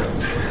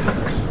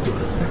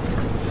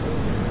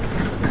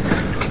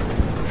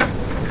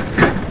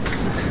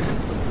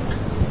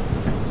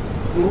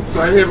Oops,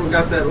 I haven't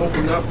got that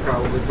opened up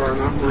probably far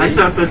enough. I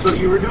thought that's what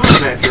you were doing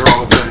back here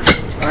all the time.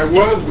 I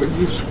was, but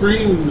you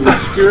screamed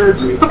and scared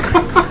me.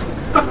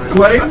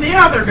 Blame the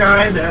other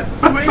guy. That's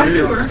the way to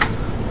do her.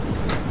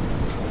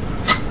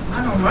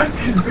 I don't like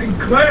these big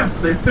clamps.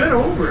 They fit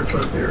over it,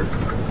 but they're...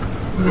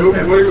 Oh,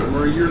 wait a minute,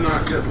 Marie, you're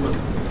not getting it.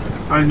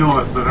 I know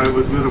it, but I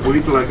was going to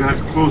wait till I got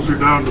closer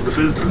down to the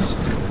business.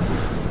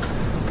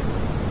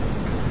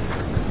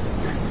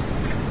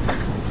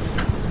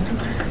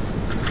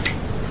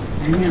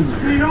 Hang in there.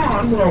 Hang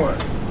on, blow it.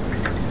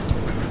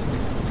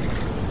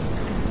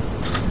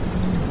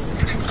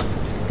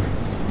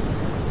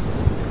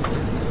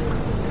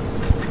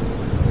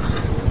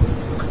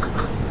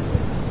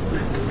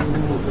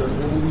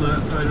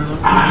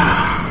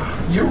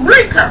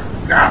 Eureka!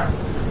 Got it.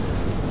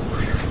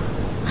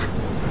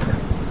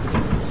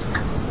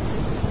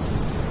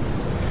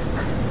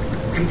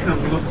 You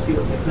come look, see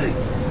what you think.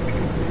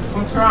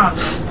 What's wrong?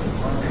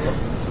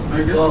 I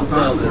guess it's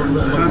not there.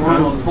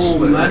 That's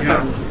Hold it.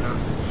 Yeah.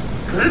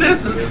 It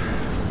isn't.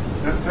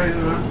 That's tight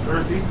enough,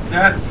 Dorothy?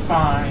 That's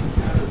fine.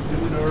 Do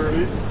it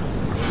already.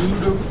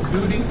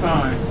 Duty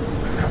fine.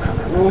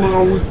 Well,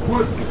 now, we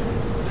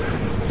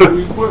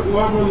quit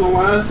loving the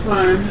last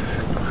time.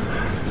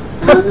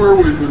 Where were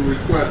we when we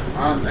quit?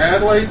 On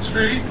Adelaide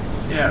Street?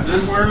 Yeah.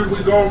 Then where did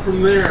we go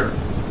from there?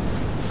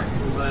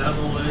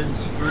 Adelaide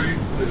Street,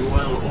 we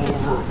went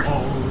over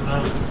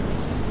on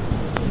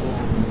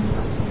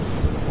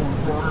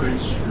 40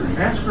 Street.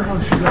 Ask her how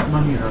she got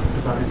money enough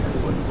to buy that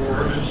one.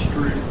 40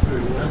 Street, we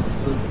went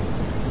to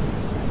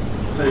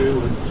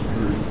Taylor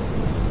Street.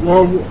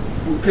 Well,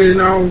 okay,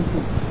 now,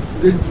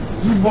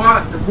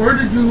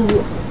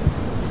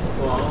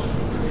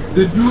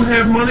 did you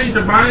have money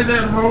to buy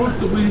that house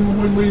that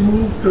when we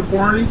moved to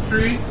 40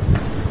 Street?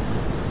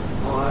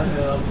 I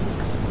have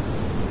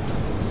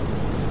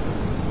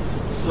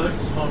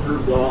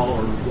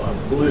 $600, I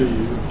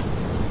believe.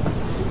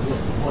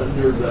 when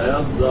your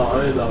dad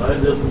died, I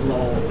didn't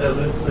know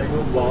anything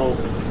about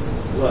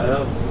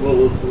that. Well,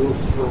 it was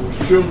from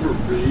sugar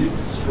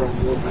beets from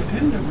the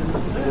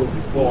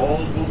fall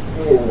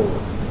before.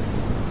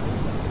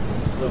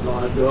 And I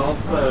got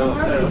that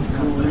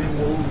after we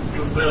moved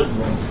to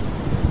Midland.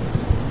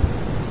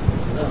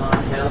 And I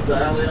had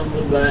that in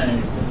the bank,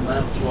 and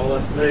that's what I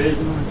paid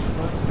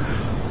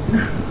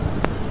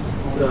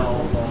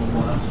down on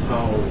my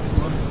house.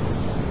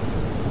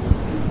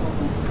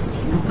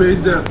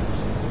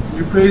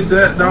 You paid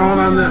that down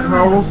on that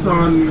house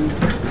on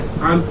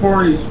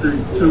Forney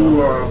Street to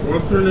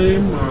what's her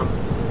name?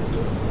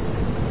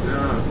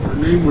 Her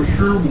name was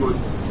Sherwood. I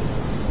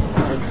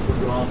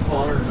forgot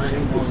what her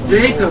name was.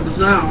 Jacobs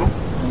now.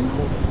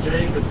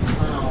 Jacobs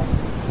now.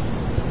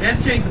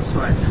 That's Jacobs'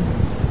 wife.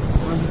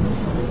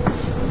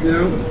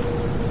 Yeah.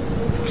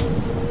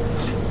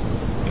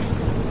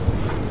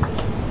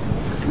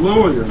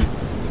 Lillian.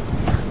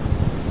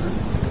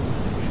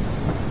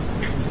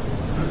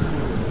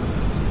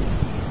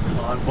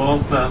 I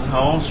bought that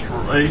house for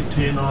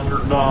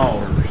 $1,800.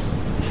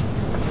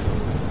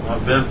 I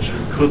bet you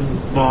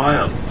couldn't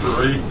buy it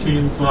for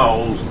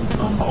 $18,000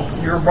 now.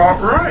 You're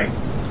about right.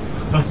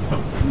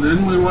 And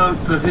then we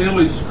went to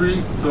Haley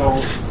Street,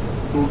 so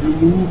you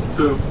moved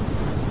to.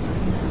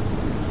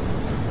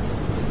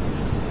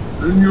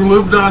 Then you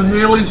lived on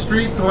Haley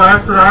Street till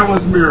after I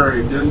was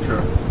married, didn't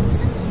you?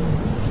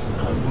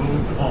 I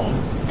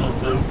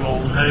lived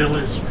on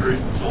Haley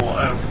Street till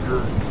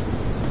after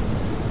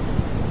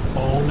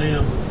Oni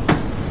and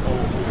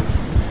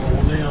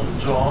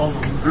John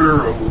and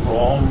Vera was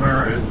all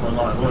married when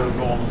I lived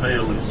on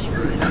Haley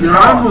Street.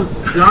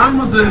 John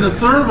was in the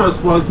service,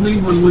 wasn't he,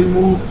 when we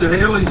moved to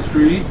Haley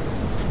Street?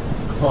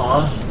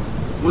 Huh?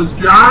 Was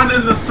John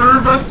in the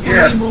service when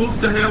Yes. we moved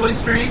to Haley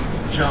Street?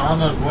 John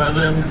had went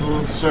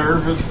into the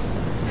service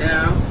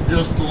Yeah.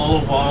 just a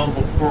little while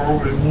before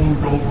we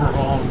moved over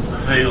on to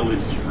Haley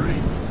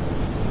Street.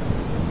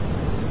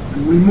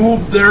 And we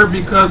moved there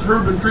because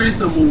Herb and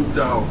Teresa moved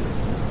out.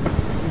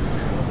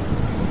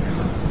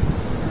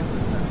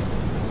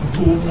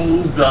 Who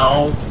moved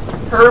out?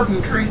 Herb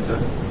and Teresa.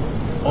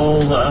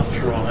 Oh, that's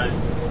right.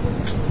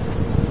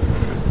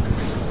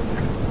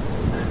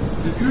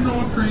 Did you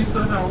know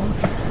Teresa, Helen?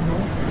 No,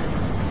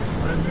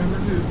 I never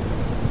did.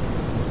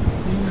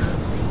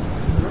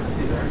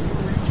 Are you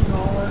reaching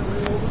all that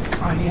way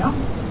over? I am.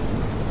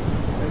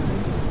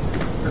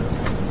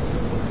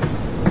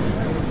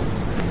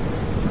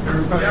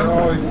 Everybody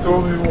always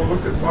told me, well,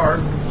 look at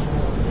Barb.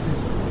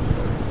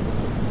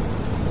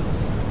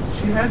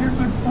 She had her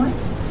good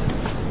points.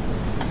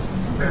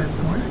 Bad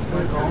points,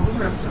 like all the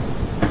rest of them.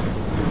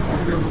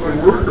 She was like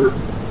a worker,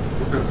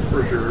 that's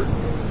for sure.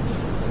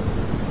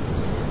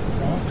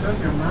 Well, I'll tell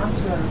you, Mom's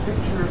got a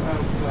picture of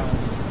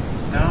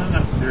Don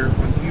up there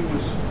when he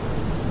was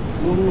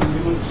little and he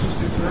looked just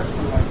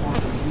exactly like one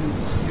of his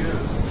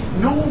kids.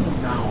 No,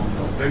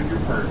 beg your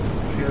pardon.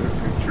 She had a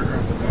picture of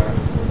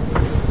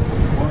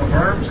one of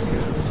Barb's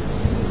kids.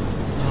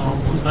 No,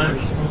 the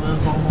next one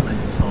is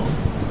Oni's, huh?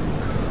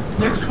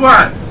 Next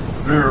what?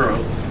 Vera.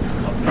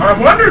 I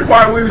wondered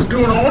why we was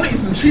doing Oni's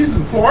and she's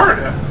in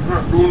Florida. We're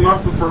not doing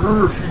nothing for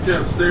her. She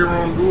can't stay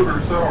around and do it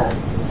herself.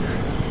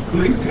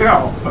 Please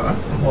tell.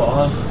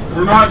 What?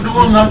 We're not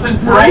doing nothing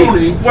for Right.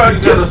 Oni. Well,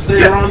 She's got to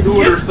stay around and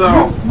do it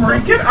herself. Marie,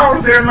 get out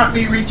of there and let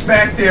me reach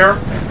back there.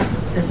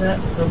 Is that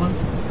the one?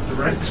 The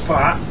right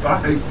spot.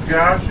 By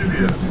gosh, it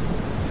is.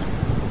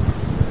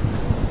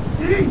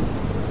 Hey,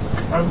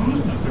 I'm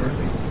losing it,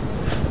 Dorothy.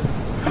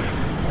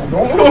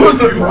 Don't lose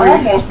it. You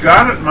almost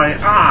got it in my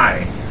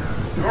eye.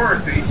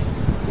 Dorothy.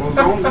 Well,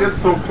 don't get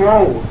so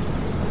close.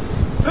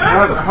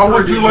 How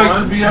would you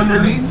like to be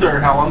underneath there,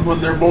 Helen, when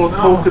they're both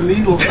poking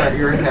needles at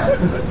your head?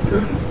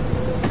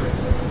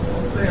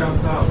 Stay on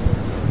top.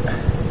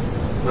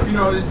 You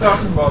know, they're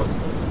talking about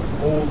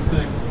old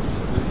things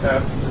that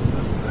happened in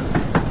this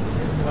thing.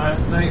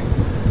 Last night,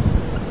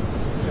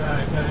 I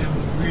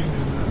was reading in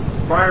the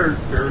fire,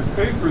 there was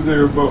paper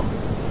there about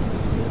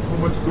how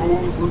much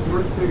gold was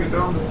worth taking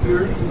down the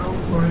stairs, you know,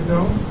 going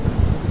down. And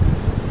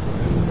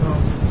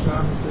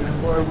John said,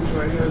 boy, I wish I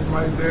had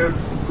my dad's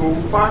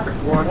gold pocket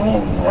watch.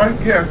 Oh, I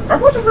guess. I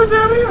wonder where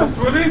that is. That's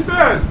what he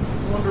said. I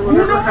wonder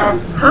whatever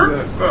happened to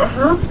that.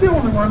 Herb's the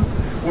only one.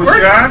 Was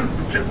John?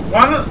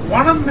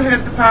 One of them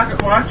had the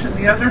pocket watch, and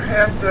the other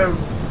had the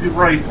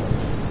rifle.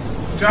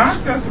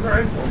 John's got the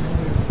rifle.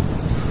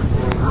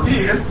 He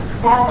is.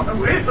 Oh,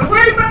 wait a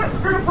minute!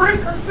 We're gonna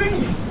break our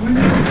thingy.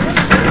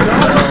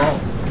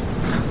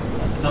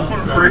 I'm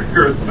gonna break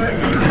your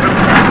thingy.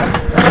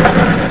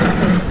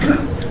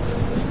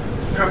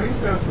 No, he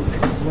said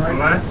Well,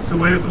 that's the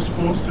way it was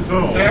supposed to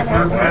go. Yeah,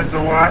 One had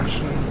the watch,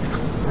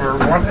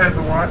 one had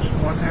the watch,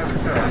 and one had the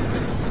gun.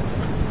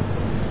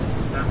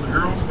 And the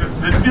girls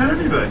didn't get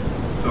anything.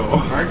 So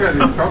I got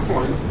his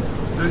coupling.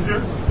 did you?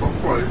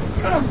 Someplace.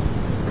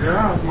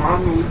 Yeah,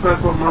 Mom, at least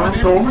that's what Mom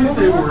told me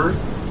they were.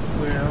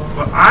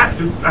 But I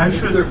should.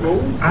 They're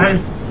gold? No,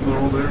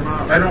 they're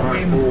not. I don't They're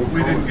mean not gold we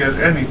didn't color.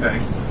 get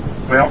anything.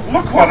 Well,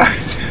 look what I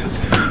did.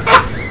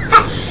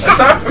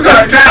 We're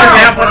gonna try to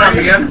have one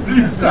again.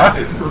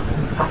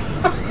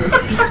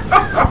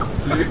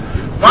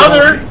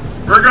 Mother,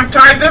 we're gonna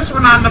tie this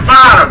one on the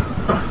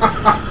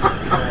bottom.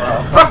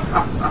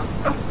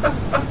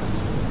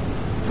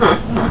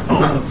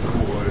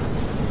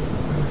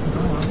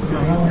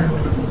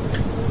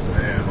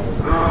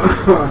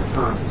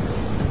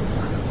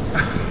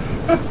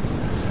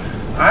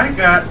 I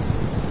got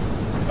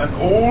an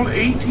old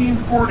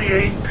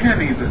 1848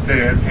 penny that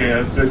Dad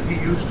had that he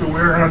used to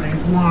wear on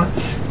his watch.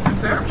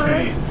 Is that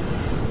right?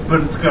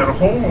 But it's got a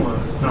hole in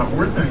it. It's not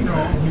worth anything.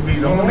 No, you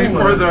need only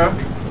for the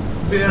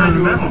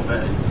sentimental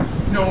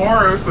value. No,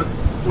 or if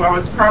it's, well,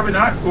 it's probably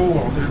not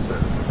gold, is it?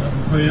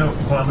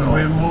 When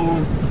we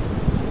moved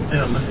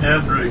in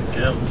Hedrick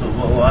into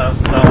the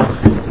last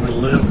house that we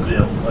lived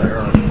in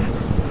there,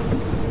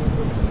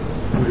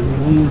 we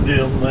moved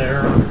in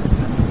there,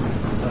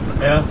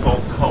 and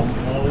Ethel come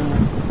home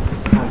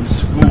from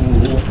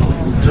school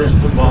just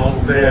about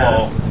a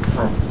walk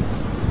from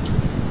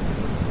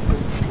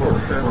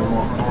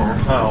our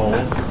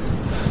house.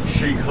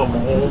 She come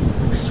home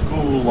from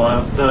school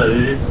that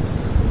day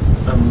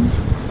and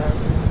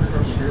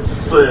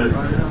sick,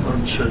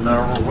 and she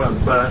never went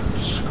back to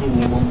school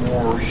no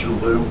more. She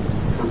lived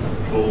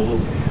till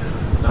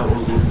that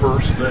was the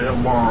first day of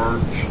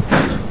March,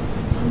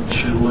 and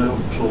she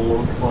lived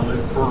till the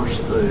 21st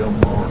day of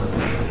March.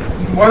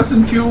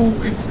 Wasn't you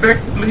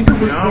expected Lisa was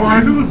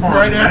born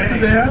right after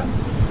that?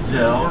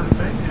 Yeah,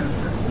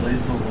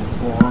 Lisa was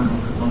born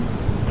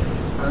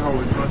I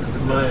always wondered if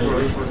that's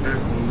what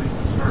happened when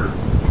Lisa started.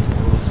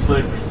 the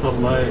 6th of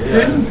May.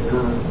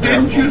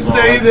 Didn't you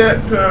say that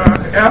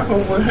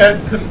Ethel had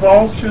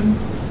convulsions?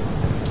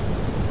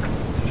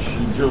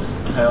 She just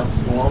had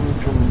one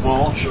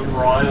convulsion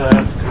right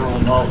after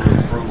another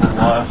for the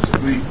last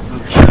week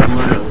that she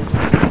lived.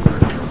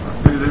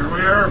 See, there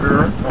we are,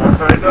 Vera. All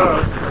tied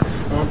up.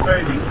 All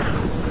tidy.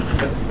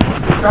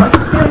 Got the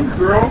things,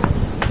 girl.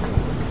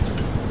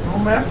 No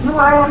messing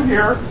around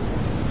here.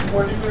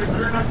 When are you going to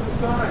turn up the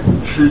sign?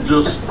 She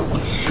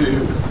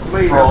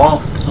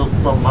frothed at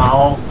the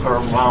mouth, her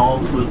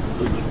mouth is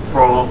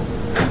frothed,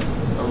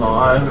 and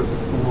I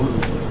was,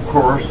 of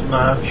course,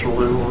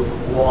 naturally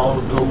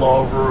wanted to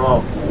love her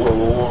up a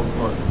little,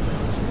 but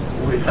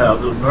we had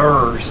a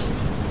nurse,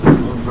 and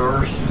the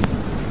nurse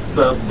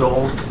said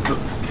don't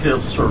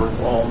kiss her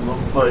on the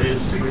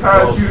face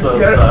because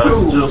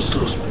that's just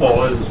as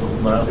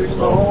poison, that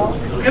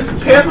stuff. Get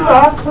the pins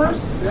off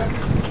first?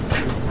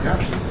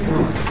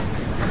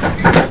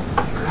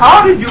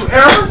 How did you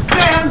ever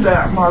stand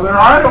that, Mother?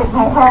 I don't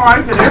know how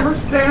I could ever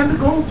stand to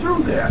go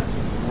through that.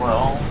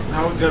 Well,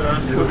 Now we got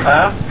on you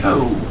have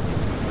to.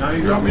 Now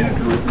you got me to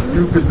do it.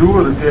 You could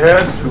do it if you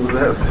had to,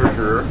 that's for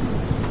sure.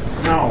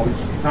 No.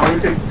 Now we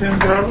take the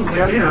pins out and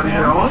get in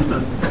on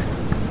and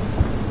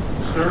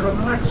Start on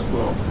the next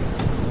floor.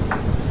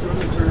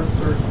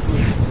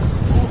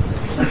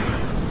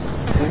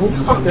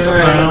 Okay,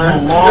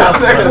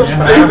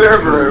 Stay there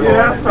very well.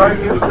 yes, I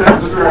guess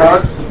that's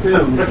Watch the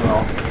pins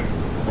now.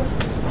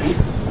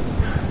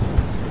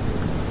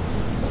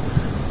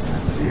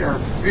 They are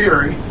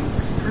very,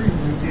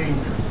 extremely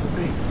dangerous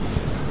things.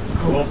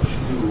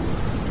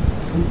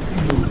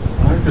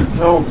 I could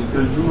tell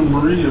because you and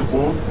Maria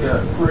both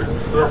got pricked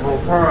several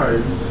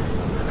times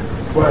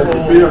by the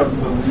bibs,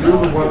 and you're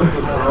the ones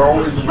that are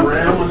always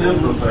ramming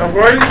into Now them.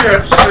 why do you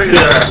have to say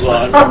Yes,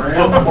 that?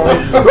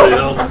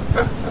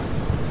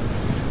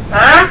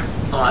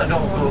 I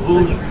don't know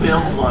whose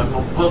pins I'm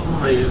putting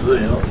these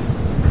in.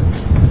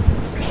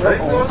 I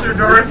think those are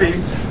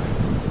Dorothy's.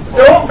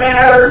 Don't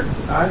matter.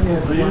 I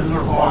had These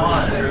are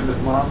mine. there that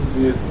Mom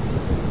did.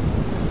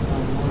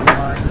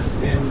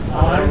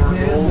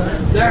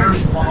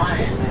 There's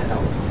mine.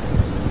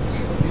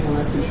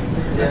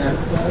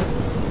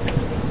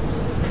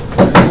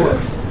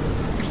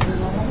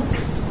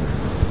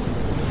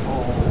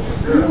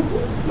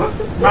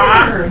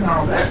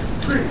 Now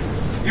that's pretty.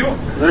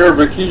 There,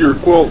 Vicky, your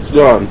quilt's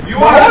done. You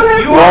want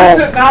to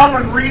sit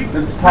down and read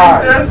this,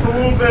 tied. a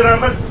little bit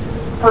of it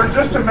for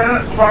just a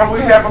minute while we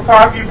have a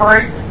coffee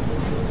break?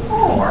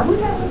 Oh, are we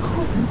having a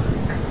coffee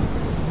break?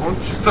 Why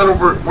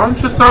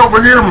don't you sit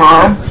over here,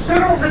 Mom?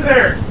 Sit over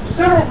there.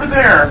 Sit over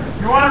there.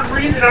 You want to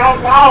read it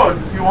out loud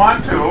if you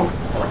want to.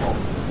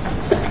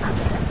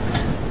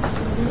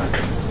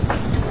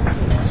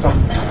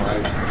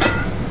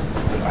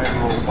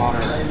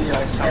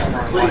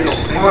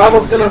 Well, I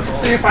was gonna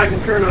see if I can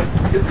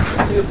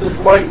see if this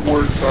light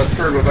works, so I'll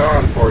turn it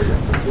on for you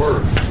if it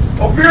works.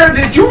 Oh, Vera,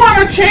 did you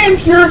want to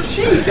change your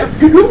sheet?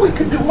 If you do, we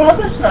can do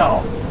others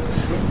now.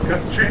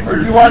 Or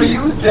do you want to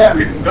use that?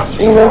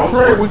 Oh, that's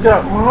right, we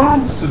got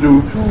Mom's to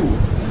do too.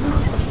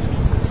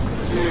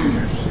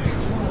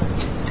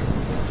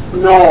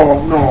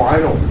 No, I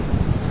don't.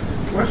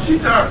 What she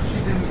thought she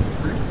didn't.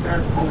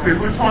 Okay,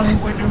 which one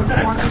did we do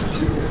next?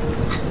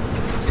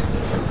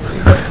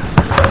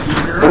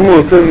 I'm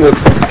gonna send this.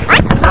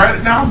 Write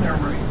it down there,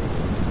 Ray.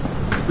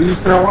 Please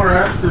tell her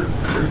after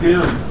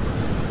again.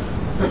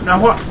 Now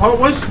what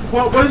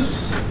was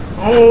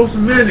O's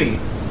Mini?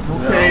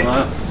 Okay.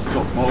 Yeah,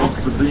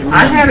 supposed to be.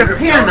 I had a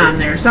pin on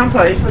there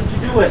someplace. What'd you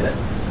do with it?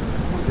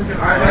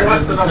 I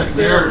left it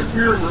upstairs.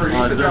 Here, Marie.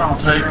 I Sit didn't down.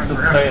 take the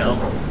pen.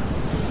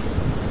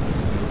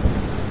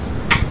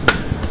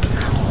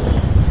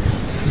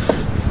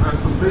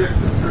 That's a big,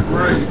 it's a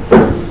great.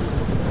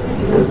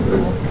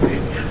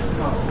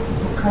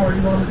 What color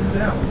you want to do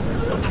that one?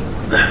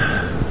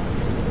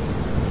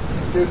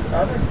 There's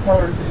other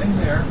colors in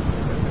there.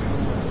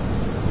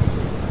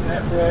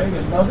 That bag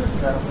and Mother's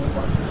got a whole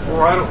bunch of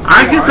Well,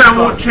 I guess I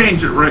won't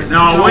change it right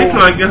now. I'll wait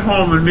till I get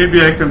home and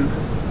maybe I can.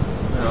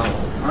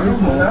 I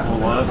don't know.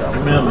 Well, that's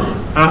mini.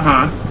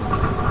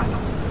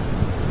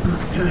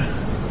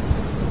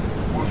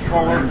 What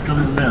color? There's the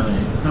mini.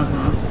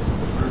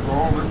 There's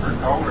all different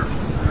colors in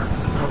there.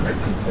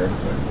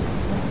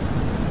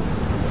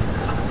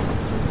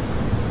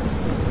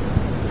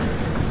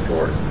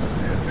 shorts.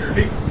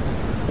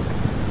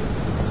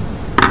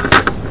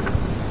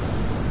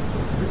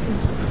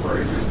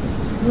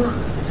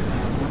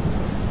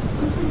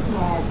 This is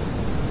all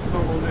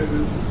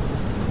double-knitted.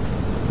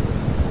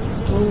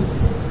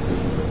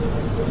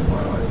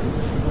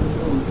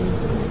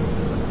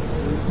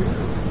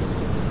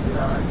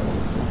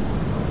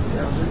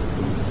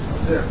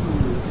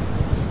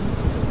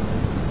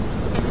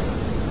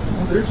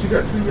 Oh, there she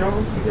got two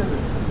yellows together.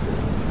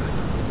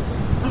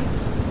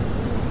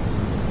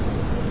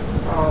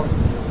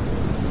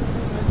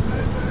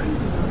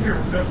 Here,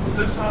 we're gonna put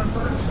this on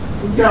first.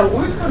 Yeah,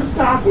 we're going to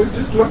stop. We're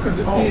just looking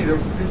to see to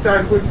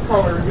decide which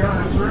color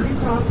yarn. Is there any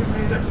coffee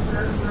made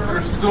upstairs?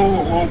 There's still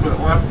a little bit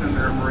left in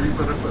there, Marie,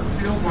 but if it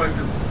feels like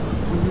it's,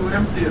 when you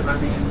empty it, I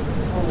mean,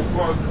 pull the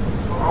plug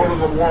out of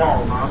the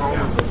wall, not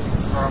over the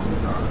coffee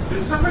pot.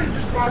 Did somebody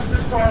just wash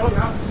this toilet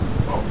out?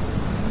 Oh.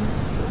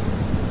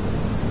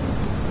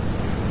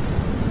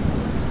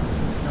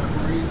 Got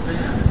Marie's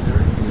bandage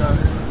there. You got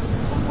it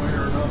one way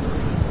or another.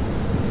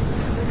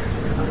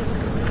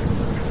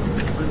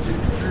 But you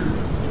sure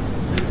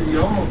see the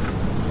yellow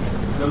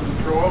doesn't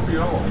throw up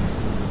yellow.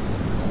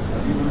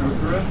 Even the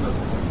red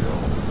doesn't look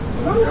yellow.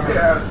 Look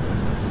at it.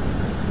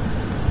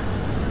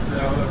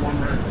 Yeah, that one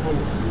right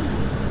close to you.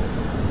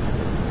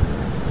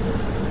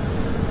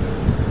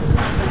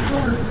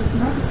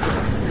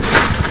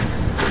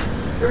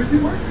 There's the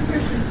worst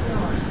conditions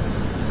going.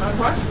 I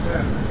watched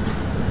that.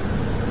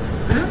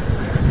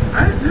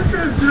 This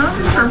is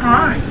numbers are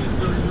mine.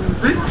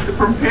 This is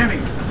from Penny.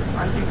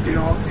 I think they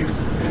all came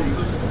from Penny.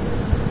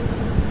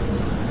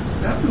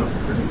 That looks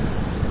pretty. I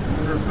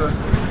wonder if that's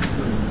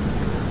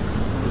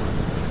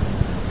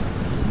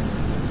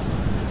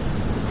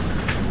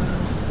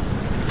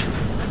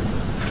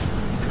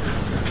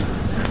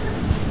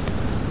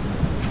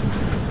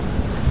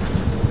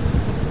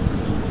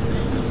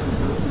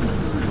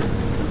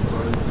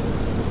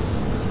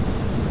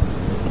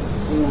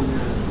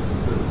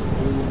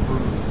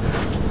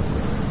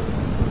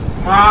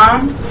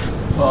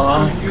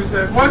Mom, use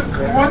that. What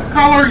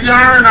color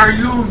yarn are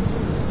you?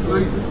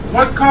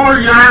 What color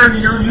yarn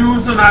you're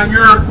using on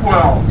your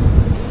quilt?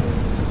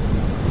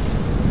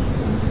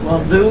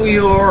 Well, do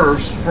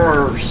yours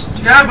first.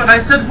 Yeah, but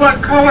I said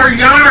what color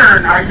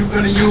yarn are you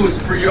going to use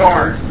for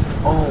yours?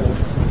 Oh.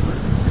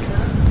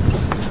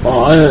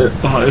 I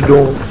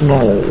don't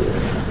know.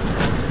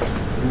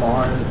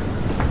 Mine.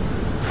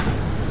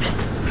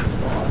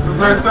 Because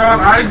I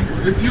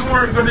thought if you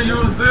weren't going to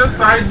use this,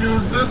 I'd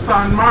use this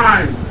on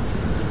mine.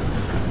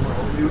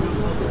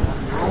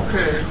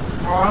 Okay.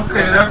 Well,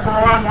 okay, that's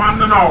all I wanted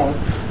to know.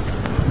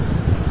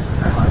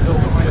 I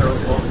don't care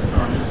what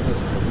kind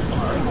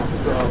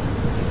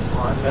I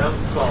have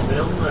some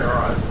in there,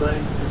 I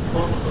think,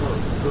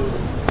 to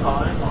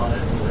tie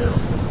mine with.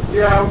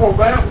 Yeah, well,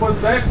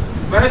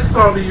 that's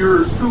all of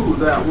yours too,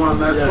 that one.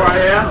 That's why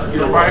I asked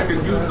you if I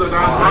could use it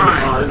on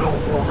mine. I don't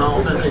know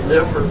how many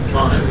different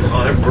times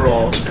I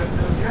brought.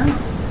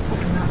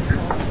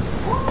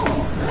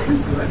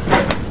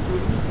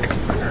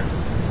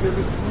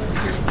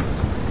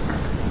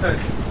 that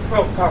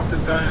quilt top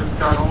that Diane's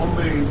got all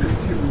made that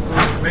she was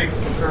going to make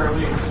for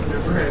Darlene she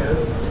never had.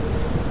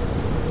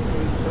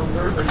 And so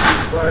there's a good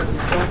slide and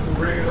stuff and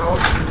bring it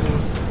out and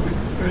we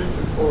can finish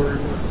it for her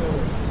in the summer.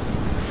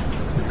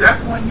 Is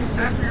that the one you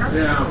sent here?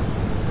 Yeah.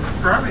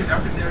 Probably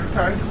nothing there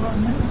tied to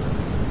one now.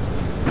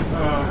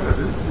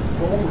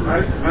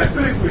 I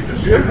think we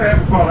should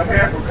have about a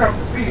half a cup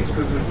apiece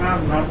because there's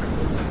not enough,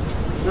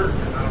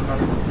 certainly not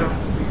enough for a cup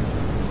apiece.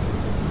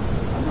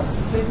 I'm not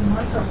taking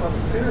my cup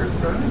upstairs,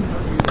 but I didn't know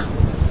you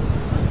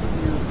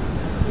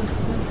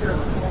share a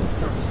whole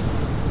cup.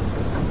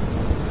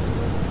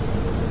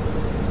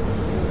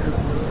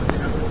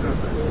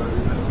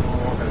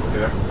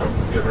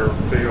 Get her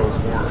tails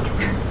warm.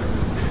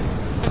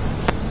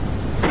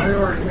 I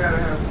already had to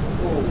have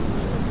full.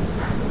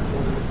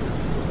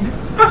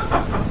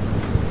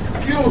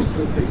 Excuse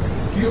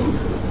me.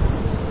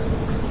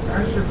 I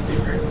should be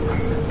drinking.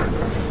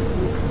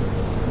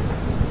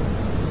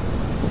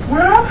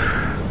 Well,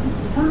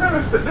 we're going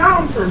to sit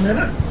down for a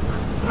minute.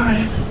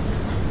 Right.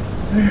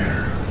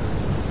 There.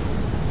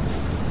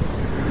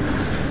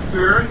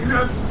 Sarah, you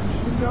got,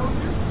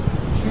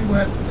 she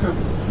went to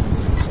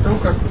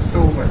choke up the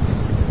stove, I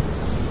think.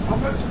 How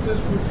much of this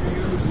would you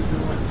use if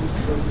you want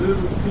just a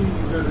little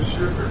teeny bit of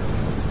sugar?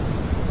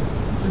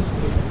 Just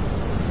a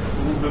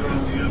little bit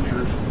on the end of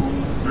your spoon,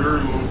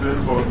 very little bit,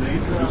 about an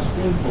eighth of a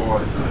spoonful,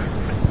 I think.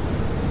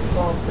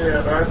 Not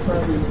bad. I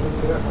probably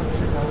put that much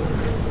sugar.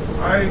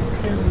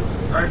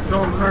 I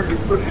don't hardly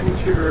put any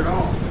sugar at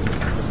all.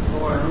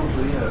 Oh, I don't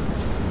see it.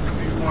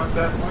 Do you want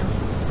that much?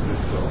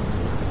 Just so.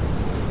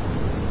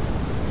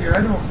 Yeah, I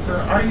don't.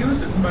 I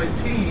use it in my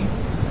tea.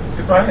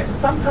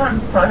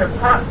 Sometimes if I have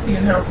hot tea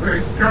and have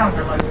very strong,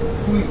 I like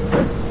it sweet.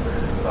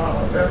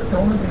 That's the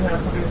only thing I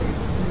put in each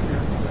tea.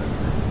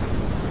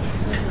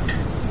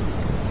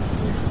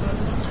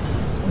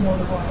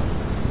 Another one.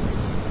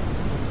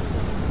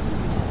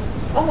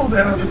 Oh,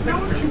 that other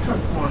picture. You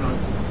took one of.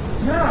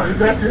 Yeah, you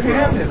got your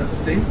hand in it,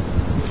 Steve.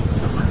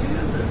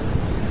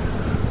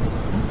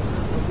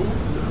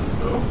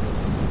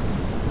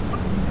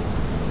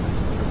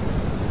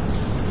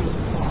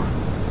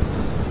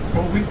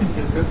 Well, we can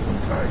get this one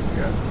tied,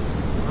 yes.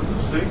 On the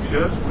sink,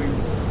 yes,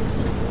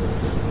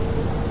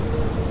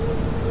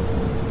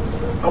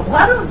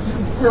 Why don't you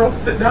girls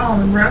sit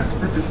down and rest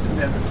for just a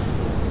minute?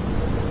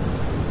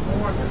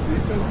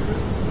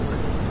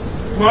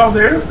 Well,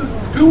 there's the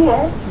stool,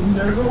 and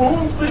there's a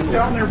whole thing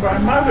down there by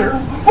Mother.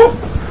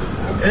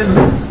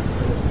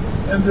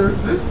 and there's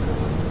this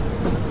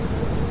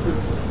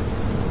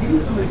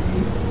easily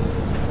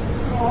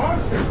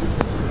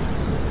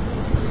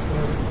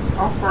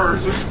How far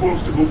is this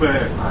supposed to go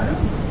back? I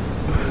don't know.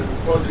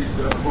 Well, these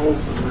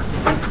bolts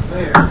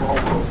they have balls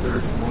out there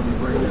if you want to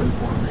bring in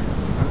for me.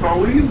 If I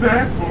lean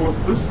back, well, if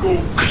this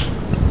goes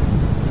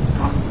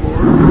on the floor,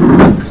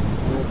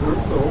 well,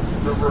 first off,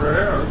 never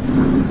has.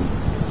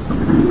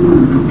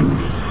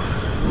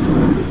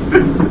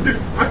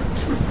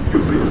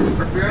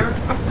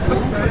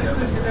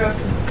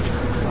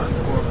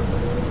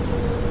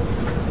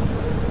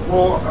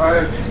 Well,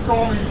 she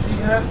told me she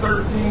had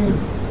 13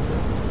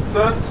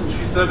 sets, and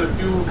she said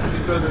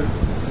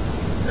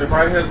if I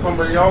had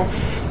somebody else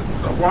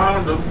that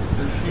wanted them,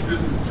 if she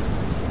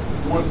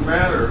wouldn't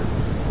matter.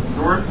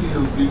 Dorothy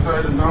has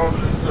decided now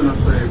she's going to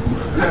save them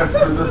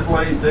after this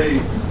late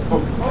date.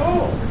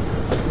 Oh.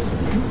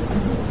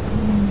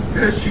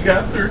 Has she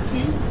got 13?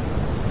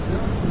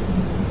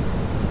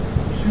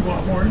 She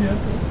want more yet?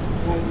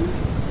 Well,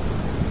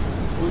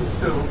 we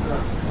still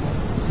got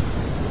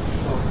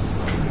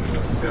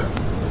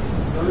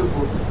another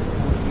book.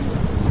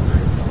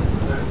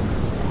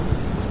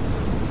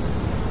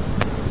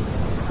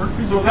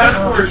 So that's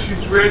where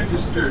she's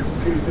registered, in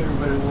case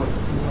anybody wants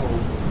to know.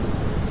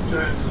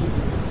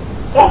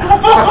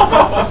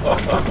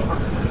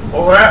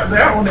 Oh,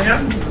 that one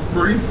ends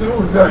pretty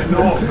soon. I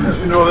know, but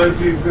you know that'd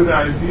be a good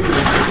idea.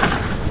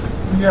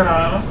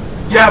 Yeah.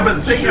 Yeah, but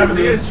the thing of it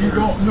is, you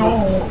don't know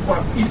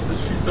what pieces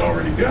she's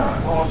already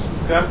got. Oh,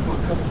 that's what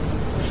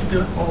she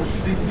didn't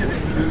get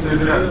any.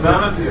 They got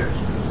none of the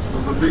extras. So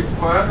the big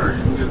platter,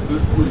 you can get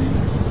this week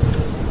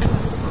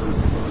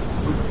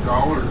for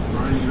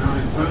 $6.99.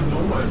 No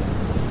way.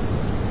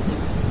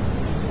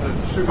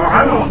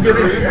 I don't get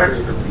any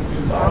extra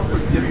pieces. I'll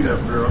Give me that,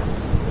 girl.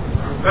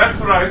 That's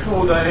what I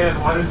told Diane.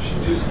 Why don't you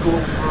just go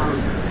for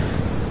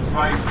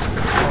like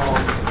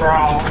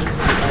brown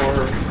or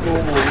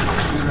gold?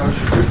 You know,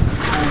 she gets the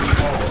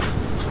gold ball.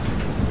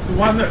 The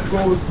one that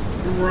goes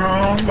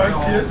around like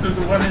this, or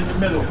the one in the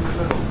middle?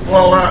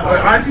 Well,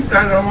 I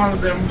decided I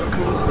wanted them that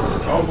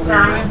goes all the way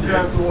around. Carly's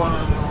got the one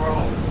on the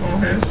road. Oh,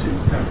 has she?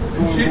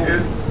 She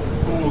did.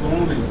 Gold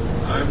only.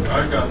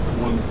 I got the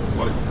one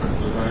like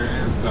that I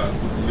had got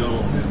with the yellow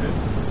in it.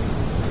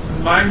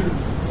 Mine is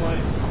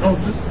plain. Oh,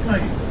 just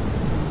plain.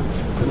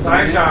 Because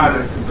I got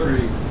it the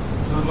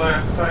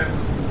last time,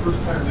 the first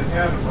time they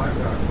had them, I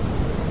got it.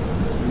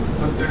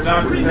 But they're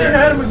not. They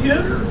had them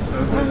again?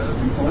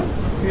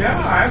 Yeah,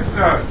 I've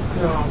got.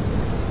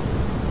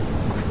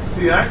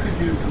 See, I could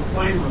use the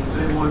plain ones.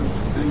 They want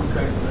these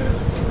kind of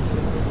magic.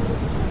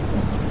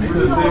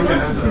 Because they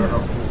had that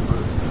up a little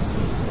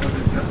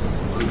bit.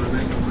 But then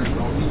they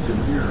don't need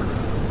them here.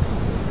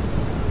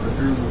 But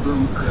here's the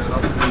room set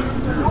up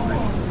there.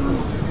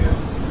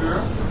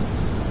 Yeah.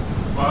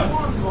 But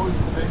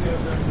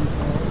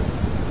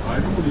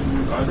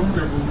I don't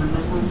ever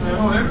remember that.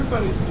 No,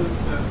 everybody says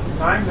that.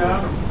 I got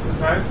them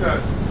because I've got.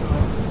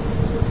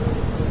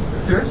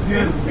 There's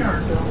 10 10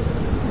 yards though.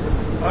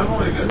 I've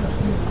only got 2.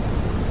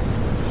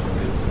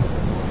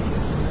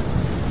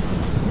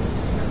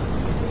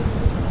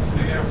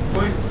 They have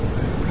plates.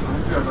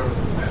 I've got a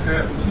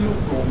cat and heel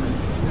told me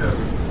she had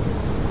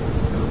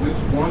at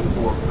least one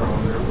book down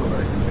there that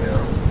I can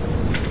have.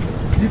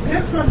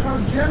 Depends on how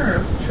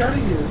generous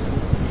Chetty is,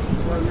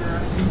 whether I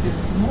need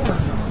any more or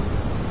not.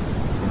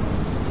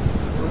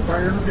 If I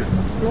ever get in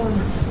the store,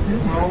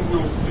 Well,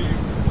 we'll see,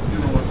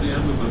 at the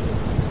end of it,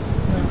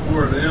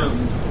 before it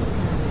ends.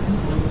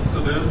 Once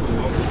it ends, we'll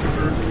have it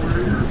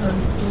February or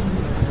something.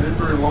 It ain't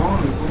very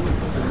long, it's only a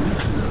couple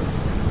weeks yet.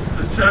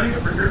 Did Chetty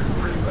ever hear from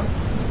Reba?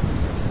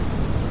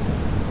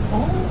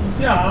 Oh,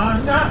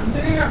 yeah,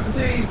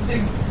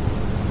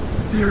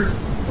 they're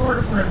sort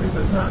of friendly,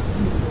 but not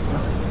too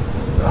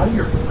much. I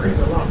hear praise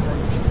a lot from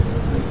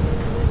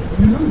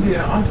you.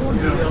 Yeah, I told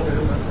you.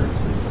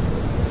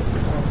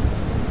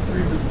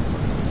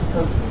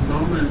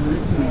 Normally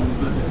regionals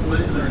that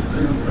play there,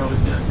 they probably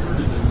can't hear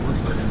anything we're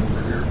saying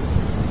over here.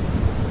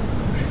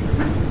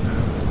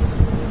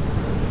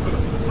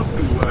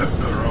 Something left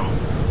that are all,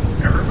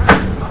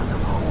 everybody's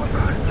talking all the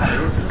time.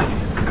 Everything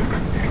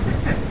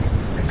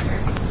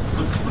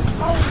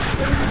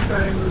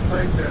was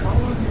like that. How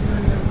long have you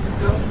been able to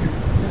tell you?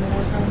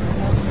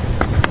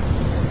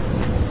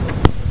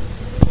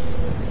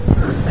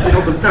 You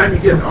know, by the time you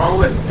get all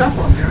that stuff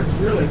on there, it's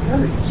really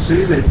heavy.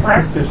 See, they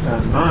practiced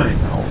on mine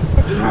now.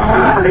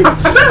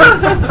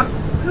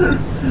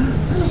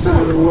 So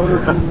the weather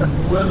from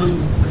Gwen and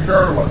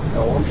Charlotte,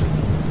 fellas.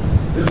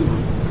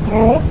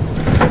 Oh,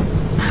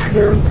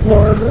 here in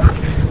Florida.